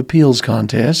 Court of Appeals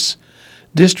contests,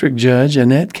 District Judge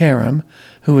Annette Karam,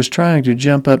 who was trying to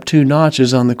jump up 2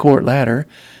 notches on the court ladder,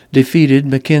 defeated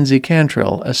Mackenzie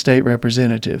Cantrell, a state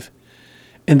representative.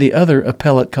 In the other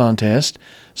appellate contest,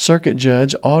 Circuit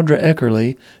Judge Audra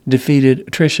Eckerly defeated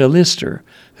Tricia Lister,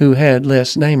 who had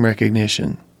less name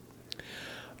recognition.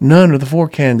 None of the 4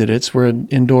 candidates were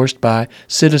endorsed by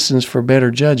Citizens for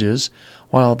Better Judges,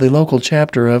 while the local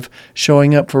chapter of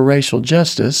Showing Up for Racial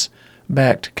Justice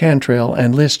backed Cantrell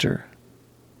and Lister.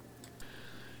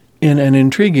 In an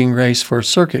intriguing race for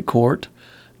Circuit Court,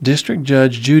 District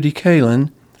Judge Judy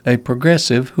Kalin, a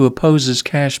progressive who opposes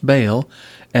cash bail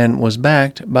and was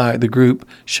backed by the group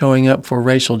Showing Up for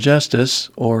Racial Justice,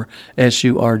 or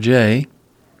SURJ,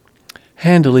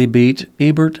 handily beat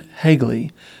Ebert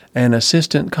Hagley, an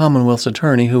assistant Commonwealth's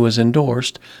attorney who was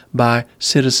endorsed by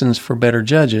Citizens for Better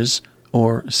Judges,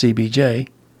 or CBJ.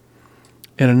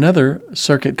 In another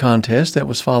circuit contest that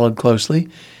was followed closely,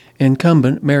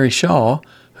 incumbent Mary Shaw,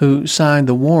 who signed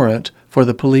the warrant for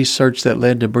the police search that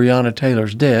led to Breonna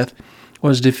Taylor's death,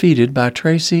 was defeated by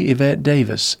Tracy Yvette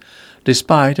Davis,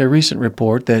 despite a recent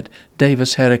report that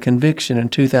Davis had a conviction in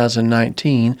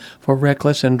 2019 for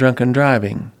reckless and drunken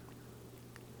driving.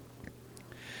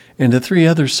 In the 3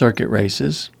 other circuit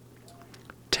races,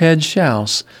 Ted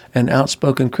Schaus, an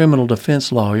outspoken criminal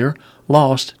defense lawyer,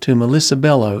 lost to Melissa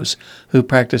Bellows, who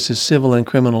practices civil and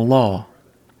criminal law.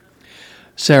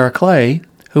 Sarah Clay,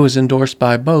 who is endorsed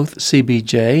by both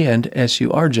CBJ and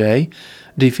SURJ,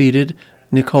 defeated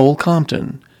Nicole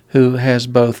Compton, who has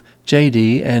both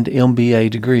JD and MBA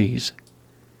degrees.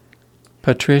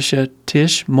 Patricia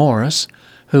Tish Morris,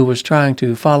 who was trying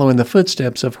to follow in the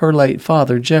footsteps of her late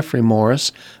father, Jeffrey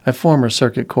Morris, a former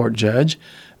circuit court judge,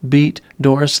 beat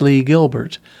Doris Lee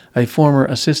Gilbert, a former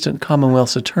assistant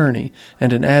Commonwealth's attorney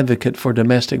and an advocate for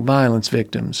domestic violence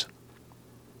victims.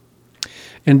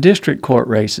 In district court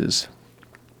races,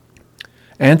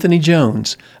 Anthony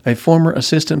Jones, a former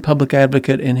assistant public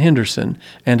advocate in Henderson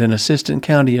and an assistant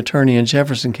county attorney in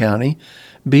Jefferson County,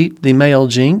 beat the male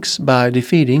Jinx by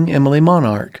defeating Emily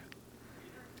Monarch.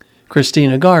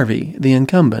 Christina Garvey, the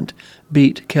incumbent,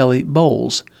 beat Kelly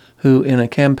Bowles, who in a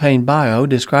campaign bio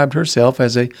described herself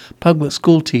as a public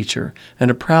school teacher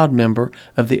and a proud member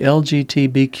of the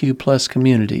LGBTQ+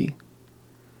 community.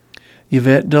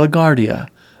 Yvette De La Guardia,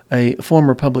 a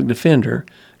former public defender,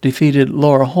 defeated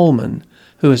Laura Holman,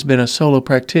 who has been a solo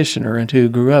practitioner and who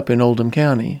grew up in Oldham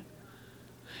County.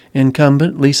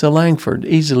 Incumbent Lisa Langford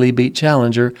easily beat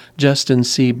challenger Justin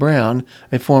C. Brown,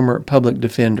 a former public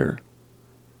defender.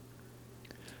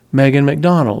 Megan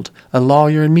McDonald, a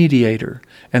lawyer and mediator,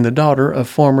 and the daughter of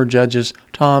former judges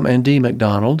Tom and Dee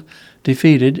McDonald,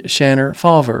 defeated Shanner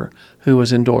Falver, who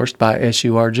was endorsed by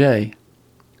SURJ.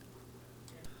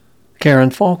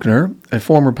 Karen Faulkner, a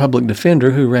former public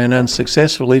defender who ran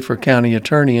unsuccessfully for county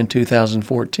attorney in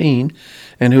 2014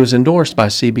 and who was endorsed by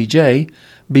CBJ,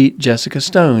 beat Jessica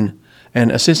Stone,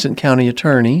 an assistant county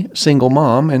attorney, single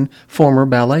mom, and former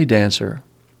ballet dancer.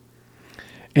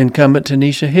 Incumbent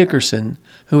Tanisha Hickerson,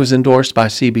 who was endorsed by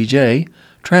CBJ,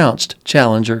 trounced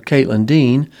challenger Caitlin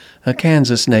Dean, a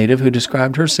Kansas native who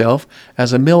described herself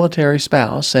as a military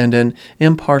spouse and an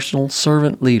impartial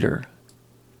servant leader.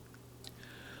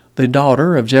 The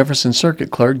daughter of Jefferson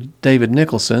Circuit Clerk David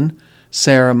Nicholson,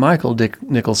 Sarah Michael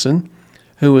Nicholson,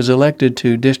 who was elected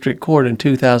to district court in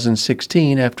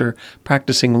 2016 after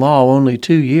practicing law only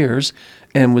 2 years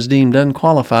and was deemed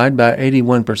unqualified by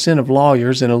 81% of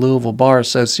lawyers in a Louisville Bar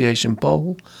Association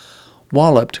poll,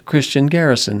 walloped Christian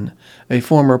Garrison, a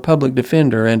former public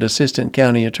defender and assistant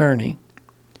county attorney.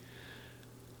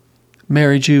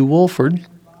 Mary Ju Wolford,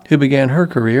 who began her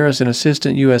career as an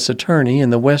assistant U.S. attorney in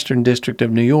the Western District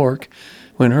of New York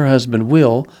when her husband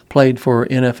Will played for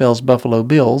NFL's Buffalo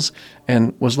Bills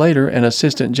and was later an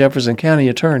assistant Jefferson County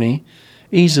attorney,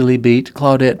 easily beat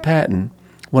Claudette Patton,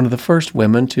 one of the first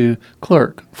women to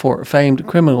clerk for famed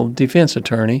criminal defense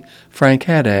attorney Frank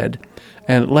Haddad,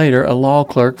 and later a law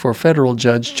clerk for federal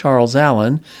judge Charles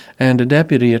Allen and a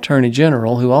deputy attorney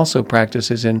general who also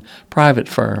practices in private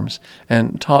firms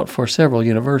and taught for several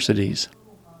universities.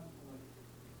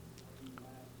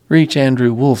 Reach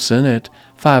Andrew Wolfson at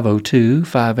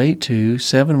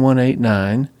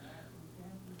 502-582-7189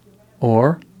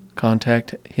 or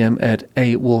contact him at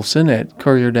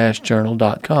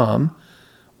awolfson@courier-journal.com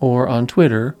or on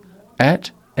Twitter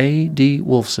at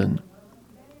 @ADWolfson.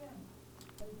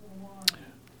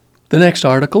 The next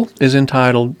article is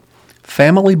entitled,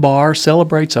 Family Bar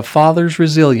Celebrates a Father's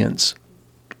Resilience.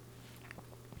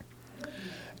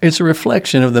 It's a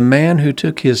reflection of the man who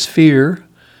took his fear,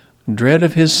 dread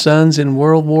of his sons in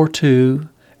World War II,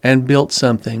 and built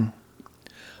something.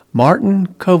 Martin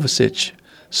Kovacic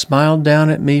smiled down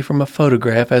at me from a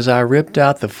photograph as I ripped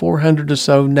out the 400 or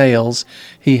so nails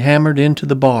he hammered into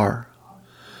the bar.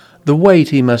 The weight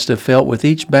he must have felt with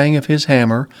each bang of his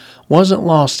hammer wasn't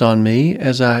lost on me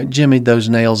as I jimmied those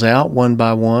nails out one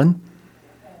by one.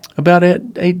 About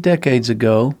 8 decades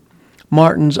ago,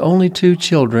 Martin's only 2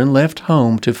 children left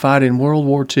home to fight in World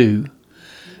War II.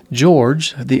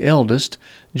 George, the eldest,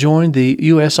 joined the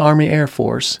U.S. Army Air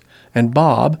Force, and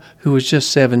Bob, who was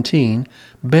just 17,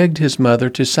 begged his mother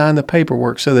to sign the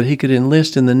paperwork so that he could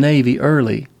enlist in the Navy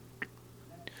early.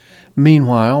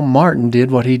 Meanwhile, Martin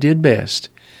did what he did best.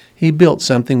 He built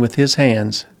something with his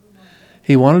hands.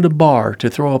 He wanted a bar to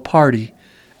throw a party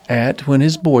at when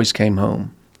his boys came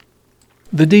home.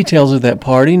 The details of that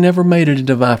party never made it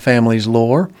into my family's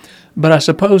lore, but I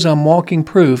suppose I'm walking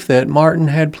proof that Martin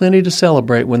had plenty to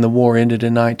celebrate when the war ended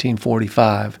in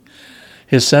 1945.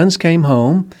 His sons came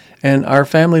home, and our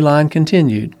family line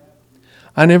continued.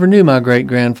 I never knew my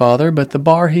great-grandfather, but the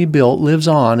bar he built lives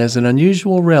on as an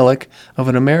unusual relic of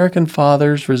an American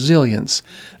father's resilience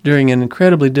during an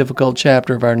incredibly difficult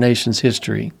chapter of our nation's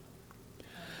history.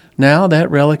 Now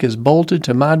that relic is bolted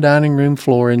to my dining room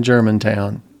floor in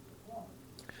Germantown.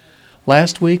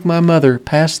 Last week, my mother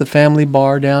passed the family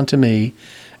bar down to me,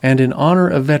 and in honor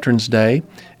of Veterans Day,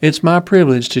 it's my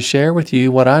privilege to share with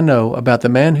you what I know about the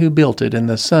man who built it and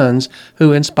the sons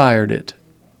who inspired it.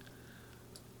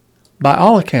 By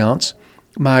all accounts,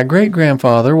 my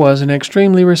great-grandfather was an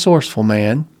extremely resourceful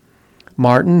man.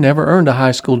 Martin never earned a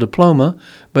high school diploma,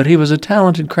 but he was a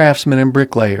talented craftsman and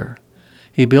bricklayer.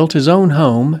 He built his own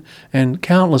home and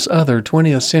countless other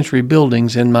 20th century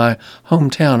buildings in my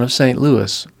hometown of St.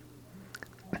 Louis.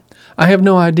 I have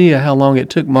no idea how long it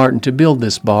took Martin to build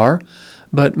this bar,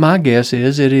 but my guess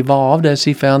is it evolved as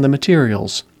he found the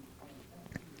materials.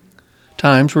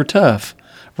 Times were tough,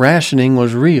 rationing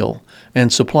was real,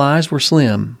 and supplies were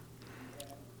slim.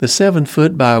 The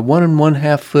 7-foot by 1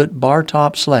 1/2-foot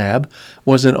bar-top slab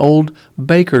was an old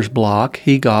baker's block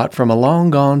he got from a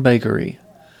long-gone bakery.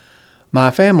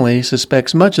 My family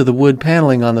suspects much of the wood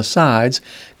paneling on the sides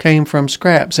came from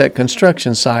scraps at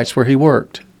construction sites where he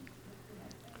worked.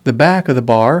 The back of the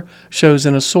bar shows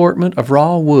an assortment of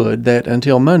raw wood that,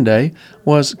 until Monday,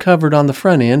 was covered on the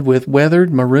front end with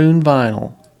weathered maroon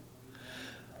vinyl.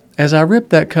 As I ripped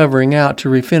that covering out to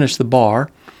refinish the bar,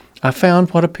 I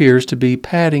found what appears to be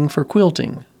padding for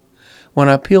quilting. When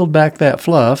I peeled back that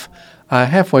fluff, I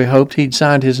halfway hoped he'd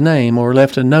signed his name or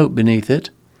left a note beneath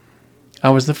it. I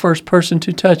was the first person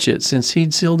to touch it since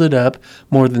he'd sealed it up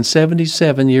more than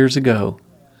 77 years ago.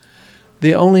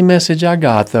 The only message I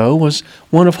got, though, was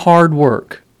one of hard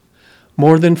work.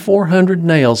 More than 400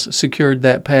 nails secured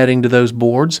that padding to those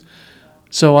boards,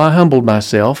 so I humbled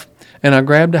myself, and I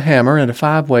grabbed a hammer and a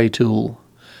 5-way tool.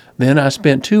 Then I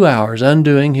spent 2 hours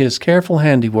undoing his careful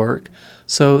handiwork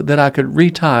so that I could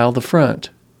retile the front.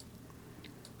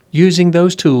 Using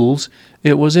those tools,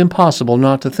 it was impossible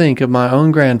not to think of my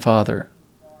own grandfather.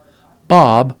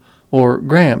 Bob, or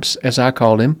Gramps as I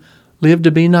called him, lived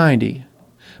to be 90.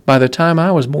 By the time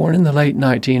I was born in the late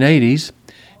 1980s,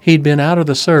 he'd been out of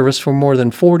the service for more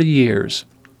than 40 years.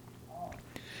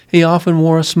 He often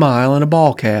wore a smile and a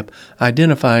ball cap,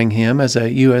 identifying him as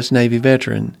a U.S. Navy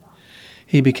veteran.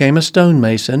 He became a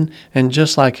stonemason, and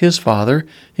just like his father,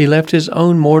 he left his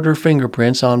own mortar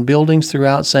fingerprints on buildings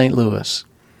throughout St. Louis.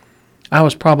 I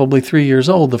was probably 3 years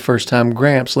old the first time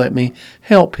Gramps let me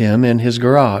help him in his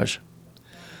garage.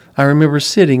 I remember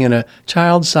sitting in a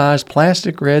child-sized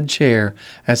plastic red chair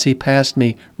as he passed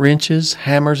me wrenches,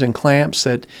 hammers, and clamps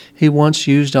that he once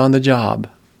used on the job.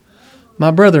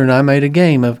 My brother and I made a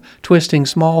game of twisting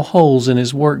small holes in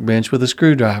his workbench with a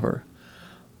screwdriver.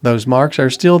 Those marks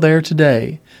are still there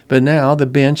today, but now the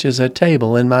bench is a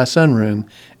table in my sunroom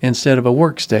instead of a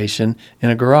workstation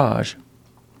in a garage.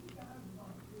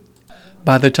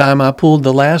 By the time I pulled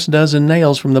the last dozen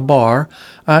nails from the bar,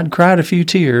 I'd cried a few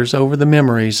tears over the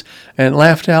memories and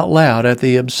laughed out loud at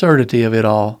the absurdity of it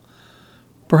all.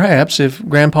 Perhaps if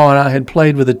Grandpa and I had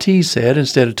played with a tea set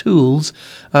instead of tools,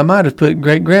 I might have put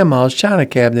Great-Grandma's china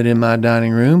cabinet in my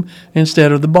dining room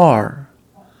instead of the bar.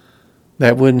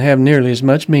 That wouldn't have nearly as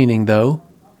much meaning, though.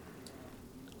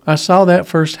 I saw that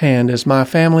firsthand as my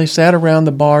family sat around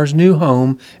the bar's new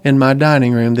home in my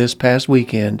dining room this past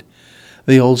weekend.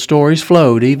 The old stories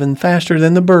flowed even faster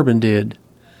than the bourbon did.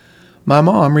 My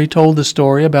mom retold the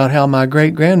story about how my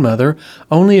great-grandmother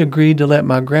only agreed to let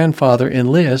my grandfather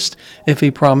enlist if he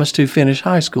promised to finish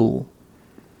high school.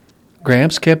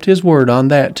 Gramps kept his word on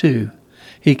that, too.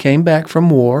 He came back from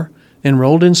war,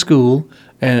 enrolled in school,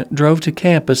 and drove to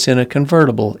campus in a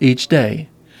convertible each day.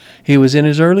 He was in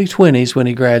his early 20s when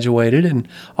he graduated, and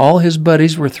all his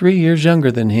buddies were 3 years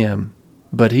younger than him.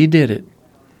 But he did it.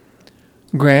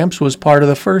 Gramps was part of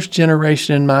the first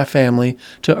generation in my family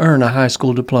to earn a high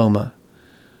school diploma.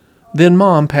 Then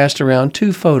Mom passed around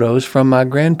 2 photos from my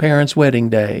grandparents' wedding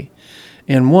day.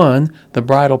 In one, the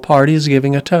bridal party is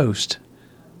giving a toast.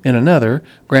 In another,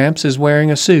 Gramps is wearing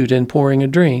a suit and pouring a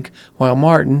drink, while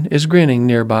Martin is grinning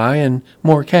nearby in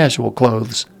more casual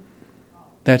clothes.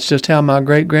 That's just how my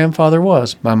great-grandfather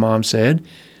was, my mom said.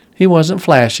 He wasn't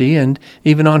flashy, and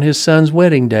even on his son's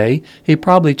wedding day, he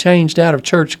probably changed out of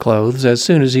church clothes as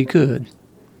soon as he could.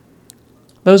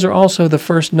 Those are also the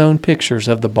first known pictures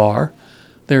of the bar.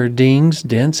 There are dings,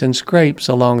 dents, and scrapes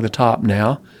along the top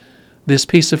now. This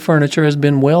piece of furniture has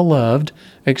been well loved,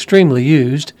 extremely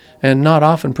used, and not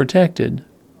often protected.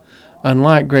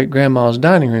 Unlike Great-Grandma's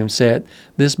dining room set,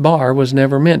 this bar was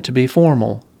never meant to be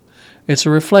formal. It's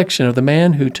a reflection of the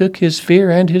man who took his fear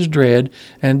and his dread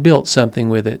and built something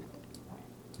with it.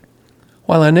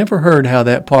 While I never heard how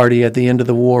that party at the end of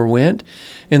the war went,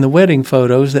 in the wedding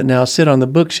photos that now sit on the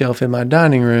bookshelf in my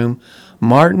dining room,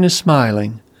 Martin is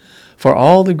smiling. For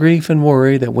all the grief and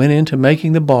worry that went into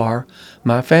making the bar,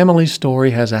 my family's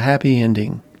story has a happy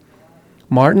ending.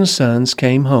 Martin's sons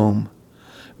came home.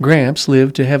 Gramps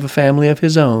lived to have a family of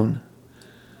his own.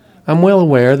 I'm well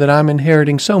aware that I'm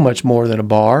inheriting so much more than a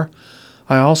bar.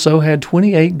 I also had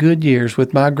 28 good years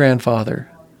with my grandfather.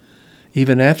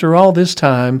 Even after all this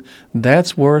time,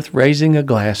 that's worth raising a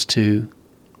glass to.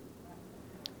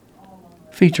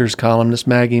 Features columnist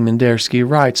Maggie Mendersky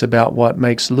writes about what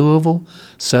makes Louisville,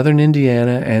 southern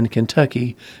Indiana, and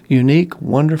Kentucky unique,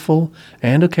 wonderful,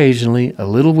 and occasionally a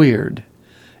little weird.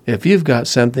 If you've got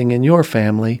something in your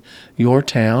family, your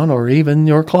town, or even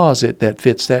your closet that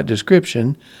fits that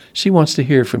description, she wants to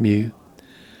hear from you.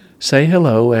 Say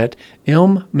hello at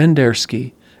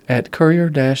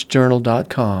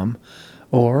mmendersky@courier-journal.com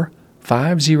or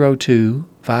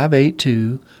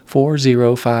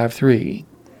 502-582-4053.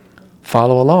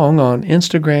 Follow along on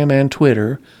Instagram and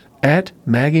Twitter at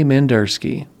Maggie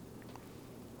Mendersky.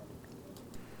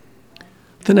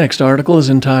 The next article is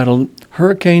entitled,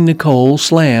 Hurricane Nicole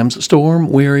Slams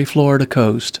Storm-Weary Florida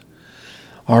Coast.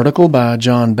 Article by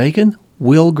John Bacon,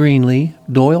 Will Greenlee,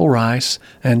 Doyle Rice,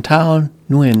 and Tao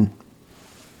Nguyen.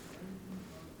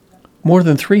 More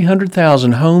than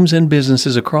 300,000 homes and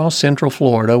businesses across Central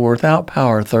Florida were without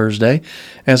power Thursday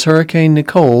as Hurricane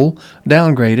Nicole,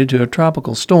 downgraded to a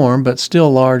tropical storm but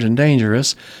still large and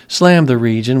dangerous, slammed the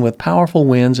region with powerful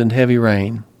winds and heavy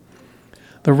rain.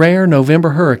 The rare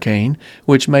November hurricane,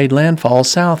 which made landfall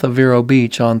south of Vero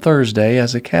Beach on Thursday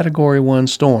as a Category 1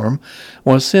 storm,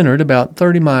 was centered about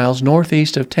 30 miles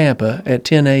northeast of Tampa at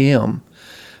 10 a.m.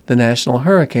 The National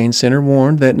Hurricane Center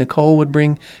warned that Nicole would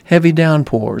bring heavy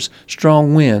downpours,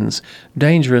 strong winds,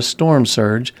 dangerous storm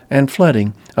surge, and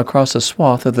flooding across a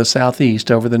swath of the southeast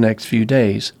over the next few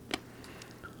days.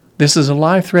 This is a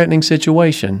life-threatening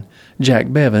situation,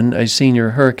 Jack Bevan, a senior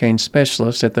hurricane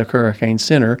specialist at the Hurricane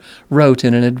Center, wrote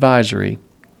in an advisory.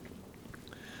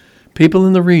 People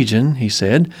in the region, he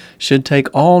said, should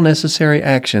take all necessary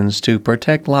actions to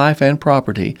protect life and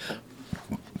property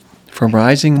from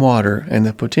rising water and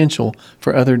the potential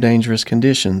for other dangerous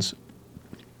conditions.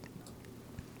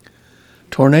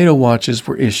 Tornado watches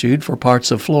were issued for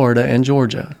parts of Florida and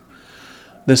Georgia.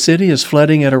 The city is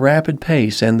flooding at a rapid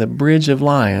pace and the Bridge of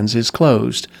Lions is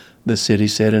closed, the city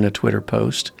said in a Twitter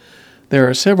post. There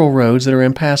are several roads that are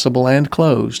impassable and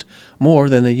closed, more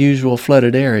than the usual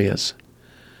flooded areas.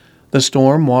 The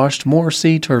storm washed more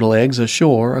sea turtle eggs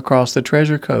ashore across the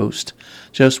Treasure Coast,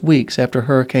 just weeks after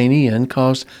Hurricane Ian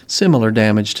caused similar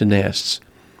damage to nests.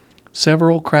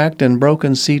 Several cracked and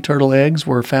broken sea turtle eggs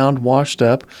were found washed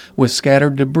up with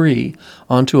scattered debris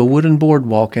onto a wooden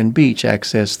boardwalk and beach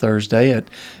access Thursday at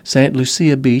St.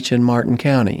 Lucia Beach in Martin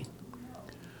County.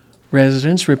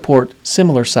 Residents report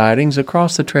similar sightings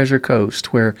across the Treasure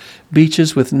Coast, where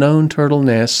beaches with known turtle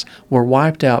nests were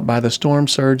wiped out by the storm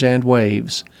surge and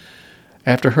waves.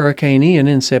 After Hurricane Ian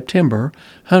in September,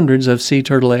 hundreds of sea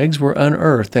turtle eggs were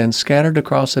unearthed and scattered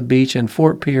across a beach in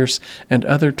Fort Pierce and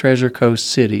other Treasure Coast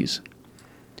cities.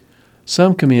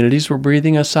 Some communities were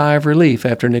breathing a sigh of relief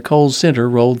after Nicole's center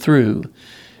rolled through.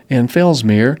 In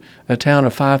Fellsmere, a town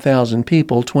of 5,000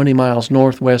 people 20 miles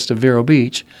northwest of Vero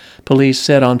Beach, police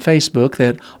said on Facebook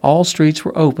that all streets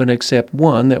were open except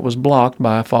one that was blocked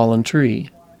by a fallen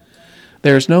tree.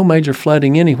 There is no major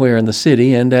flooding anywhere in the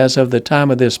city, and as of the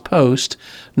time of this post,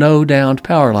 no downed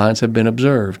power lines have been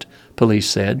observed, police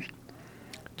said.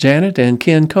 Janet and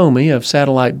Ken Comey of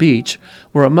Satellite Beach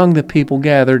were among the people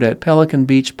gathered at Pelican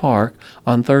Beach Park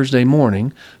on Thursday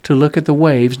morning to look at the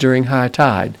waves during high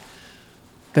tide.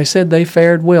 They said they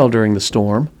fared well during the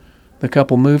storm. The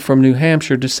couple moved from New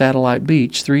Hampshire to Satellite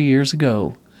Beach 3 years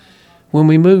ago. When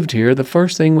we moved here, the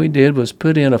first thing we did was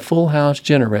put in a full house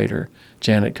generator,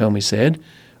 Janet Comey said.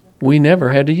 We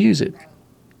never had to use it.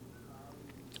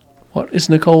 What is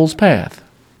Nicole's path?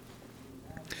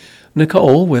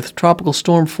 Nicole, with tropical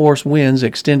storm force winds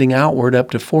extending outward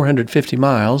up to 450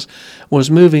 miles,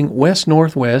 was moving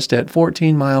west-northwest at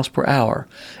 14 miles per hour,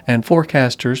 and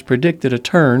forecasters predicted a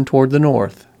turn toward the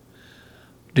north.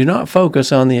 Do not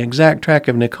focus on the exact track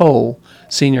of Nicole,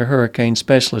 senior hurricane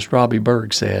specialist Robbie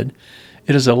Berg said.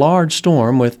 It is a large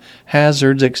storm with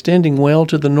hazards extending well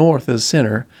to the north of the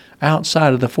center,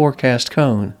 outside of the forecast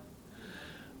cone.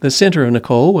 The center of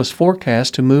Nicole was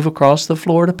forecast to move across the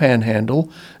Florida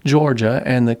Panhandle, Georgia,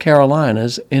 and the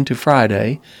Carolinas into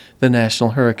Friday, the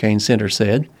National Hurricane Center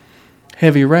said.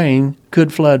 Heavy rain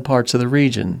could flood parts of the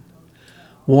region.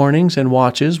 Warnings and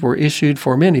watches were issued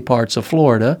for many parts of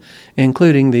Florida,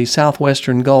 including the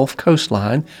southwestern Gulf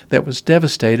coastline that was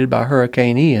devastated by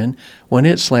Hurricane Ian when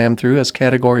it slammed through as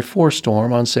Category 4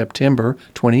 storm on September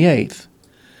 28th.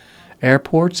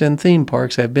 Airports and theme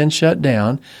parks have been shut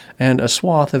down, and a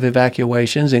swath of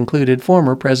evacuations included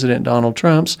former President Donald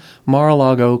Trump's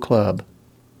Mar-a-Lago club.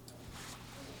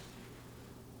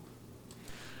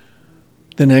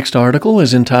 The next article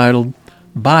is entitled,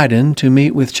 Biden to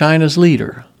Meet with China's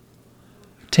Leader.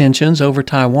 Tensions over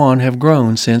Taiwan have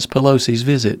grown since Pelosi's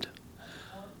visit.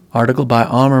 Article by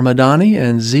Amr Madani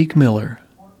and Zeke Miller.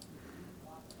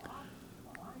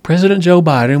 President Joe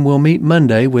Biden will meet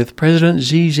Monday with President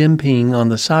Xi Jinping on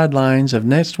the sidelines of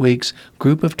next week's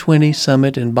Group of 20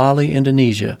 summit in Bali,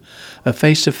 Indonesia, a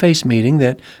face-to-face meeting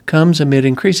that comes amid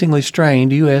increasingly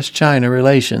strained U.S.-China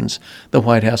relations, the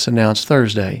White House announced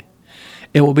Thursday.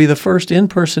 It will be the first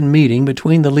in-person meeting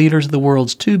between the leaders of the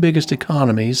world's two biggest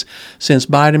economies since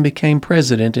Biden became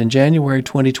president in January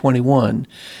 2021,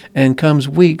 and comes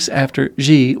weeks after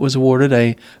Xi was awarded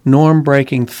a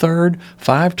norm-breaking third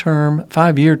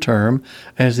five-year term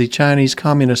as the Chinese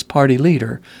Communist Party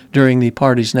leader during the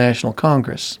party's National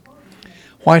Congress.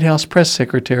 White House Press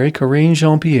Secretary Karine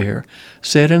Jean-Pierre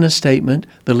said in a statement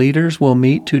the leaders will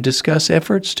meet to discuss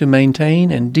efforts to maintain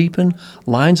and deepen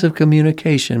lines of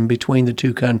communication between the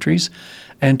two countries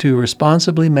and to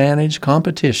responsibly manage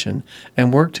competition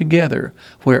and work together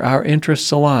where our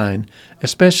interests align,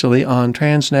 especially on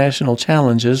transnational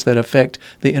challenges that affect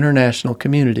the international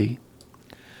community.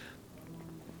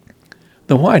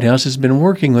 The White House has been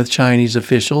working with Chinese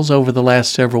officials over the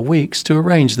last several weeks to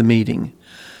arrange the meeting.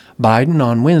 Biden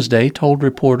on Wednesday told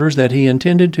reporters that he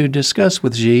intended to discuss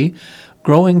with Xi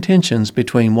growing tensions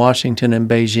between Washington and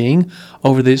Beijing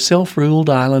over the self-ruled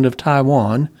island of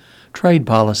Taiwan, trade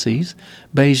policies,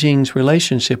 Beijing's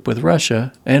relationship with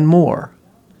Russia, and more.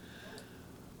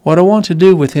 What I want to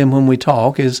do with him when we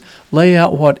talk is lay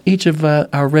out what each of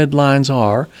our red lines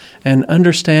are and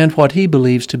understand what he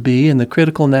believes to be in the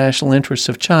critical national interests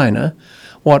of China,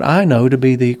 what I know to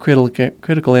be the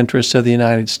critical interests of the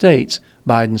United States,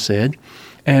 Biden said,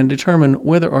 and determine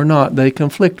whether or not they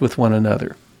conflict with one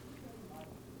another.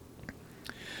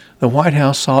 The White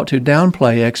House sought to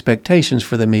downplay expectations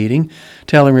for the meeting,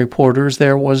 telling reporters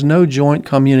there was no joint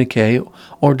communique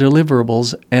or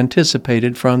deliverables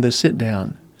anticipated from the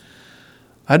sit-down.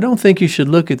 I don't think you should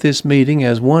look at this meeting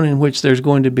as one in which there's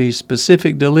going to be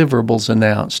specific deliverables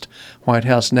announced, White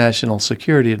House National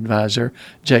Security Advisor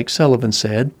Jake Sullivan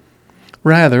said.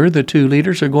 Rather, the two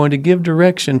leaders are going to give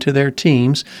direction to their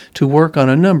teams to work on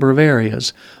a number of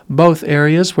areas, both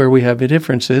areas where we have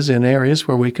differences and areas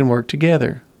where we can work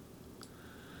together.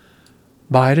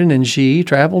 Biden and Xi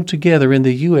traveled together in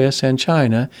the U.S. and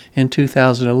China in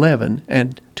 2011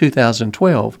 and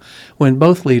 2012, when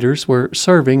both leaders were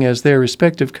serving as their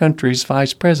respective countries'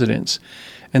 vice presidents,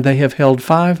 and they have held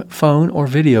 5 phone or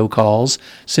video calls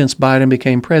since Biden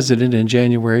became president in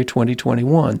January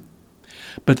 2021.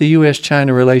 But the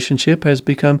U.S.-China relationship has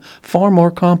become far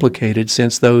more complicated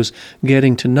since those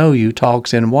getting-to-know-you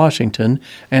talks in Washington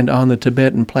and on the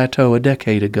Tibetan Plateau a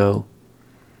decade ago.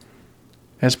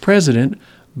 As president,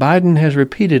 Biden has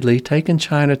repeatedly taken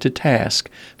China to task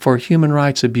for human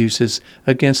rights abuses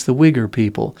against the Uyghur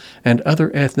people and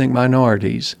other ethnic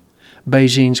minorities,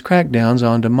 Beijing's crackdowns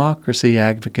on democracy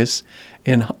advocates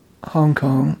in Hong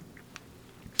Kong,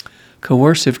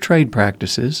 coercive trade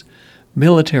practices,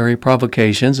 military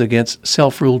provocations against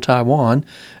self-ruled Taiwan,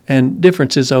 and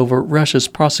differences over Russia's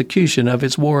prosecution of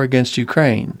its war against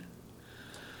Ukraine.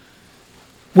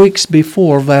 Weeks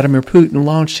before Vladimir Putin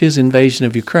launched his invasion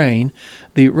of Ukraine,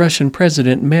 the Russian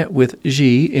president met with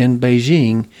Xi in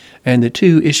Beijing, and the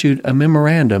two issued a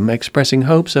memorandum expressing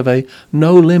hopes of a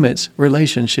no-limits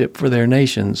relationship for their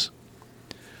nations.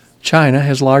 China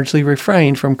has largely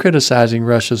refrained from criticizing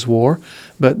Russia's war,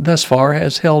 but thus far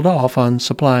has held off on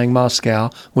supplying Moscow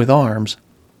with arms.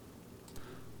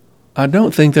 I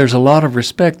don't think there's a lot of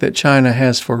respect that China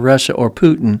has for Russia or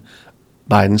Putin,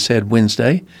 Biden said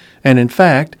Wednesday, and in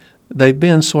fact, they've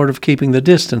been sort of keeping the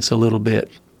distance a little bit.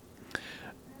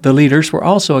 The leaders were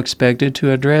also expected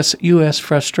to address U.S.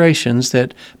 frustrations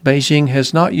that Beijing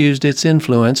has not used its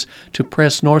influence to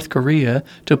press North Korea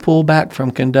to pull back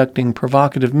from conducting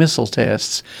provocative missile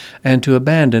tests and to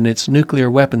abandon its nuclear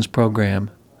weapons program.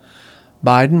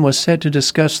 Biden was set to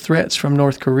discuss threats from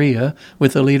North Korea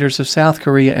with the leaders of South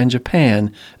Korea and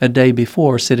Japan a day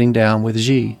before sitting down with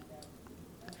Xi.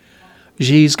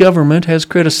 Xi's government has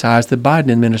criticized the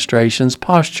Biden administration's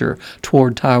posture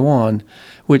toward Taiwan,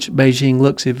 which Beijing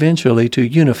looks eventually to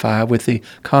unify with the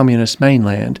communist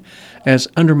mainland, as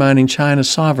undermining China's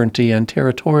sovereignty and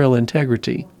territorial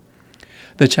integrity.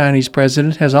 The Chinese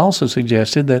president has also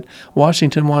suggested that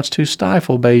Washington wants to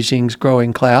stifle Beijing's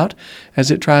growing clout as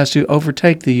it tries to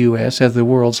overtake the U.S. as the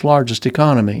world's largest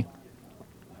economy.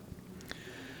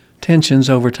 Tensions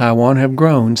over Taiwan have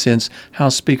grown since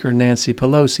House Speaker Nancy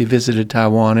Pelosi visited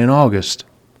Taiwan in August.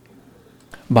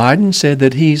 Biden said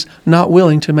that he's not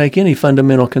willing to make any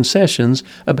fundamental concessions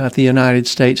about the United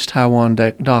States Taiwan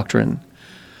doctrine.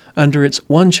 Under its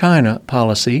One China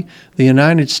policy, the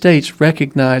United States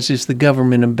recognizes the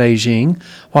government of Beijing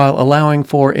while allowing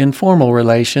for informal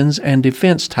relations and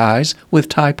defense ties with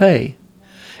Taipei.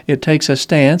 It takes a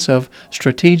stance of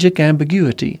strategic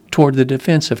ambiguity toward the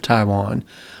defense of Taiwan,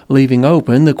 leaving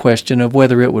open the question of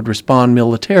whether it would respond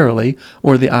militarily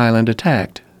were the island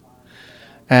attacked.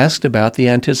 Asked about the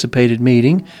anticipated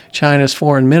meeting, China's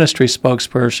Foreign Ministry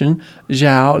spokesperson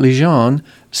Zhao Lijian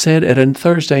said at a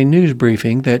Thursday news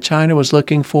briefing that China was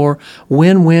looking for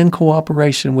win-win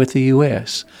cooperation with the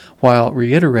U.S., while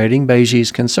reiterating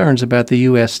Beijing's concerns about the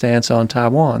U.S. stance on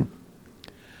Taiwan.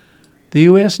 The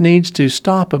U.S. needs to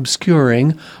stop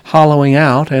obscuring, hollowing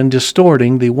out, and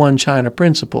distorting the One China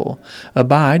principle,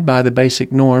 abide by the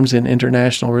basic norms in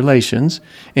international relations,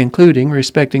 including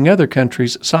respecting other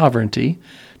countries' sovereignty,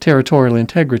 territorial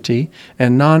integrity,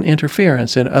 and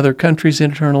non-interference in other countries'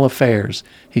 internal affairs,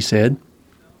 he said.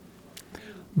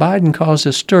 Biden caused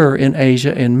a stir in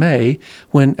Asia in May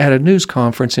when, at a news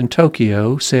conference in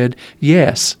Tokyo, said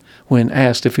yes when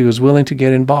asked if he was willing to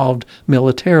get involved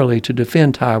militarily to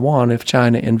defend Taiwan if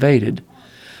China invaded.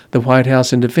 The White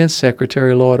House and Defense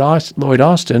Secretary Lloyd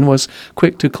Austin was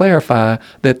quick to clarify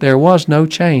that there was no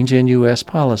change in U.S.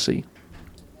 policy.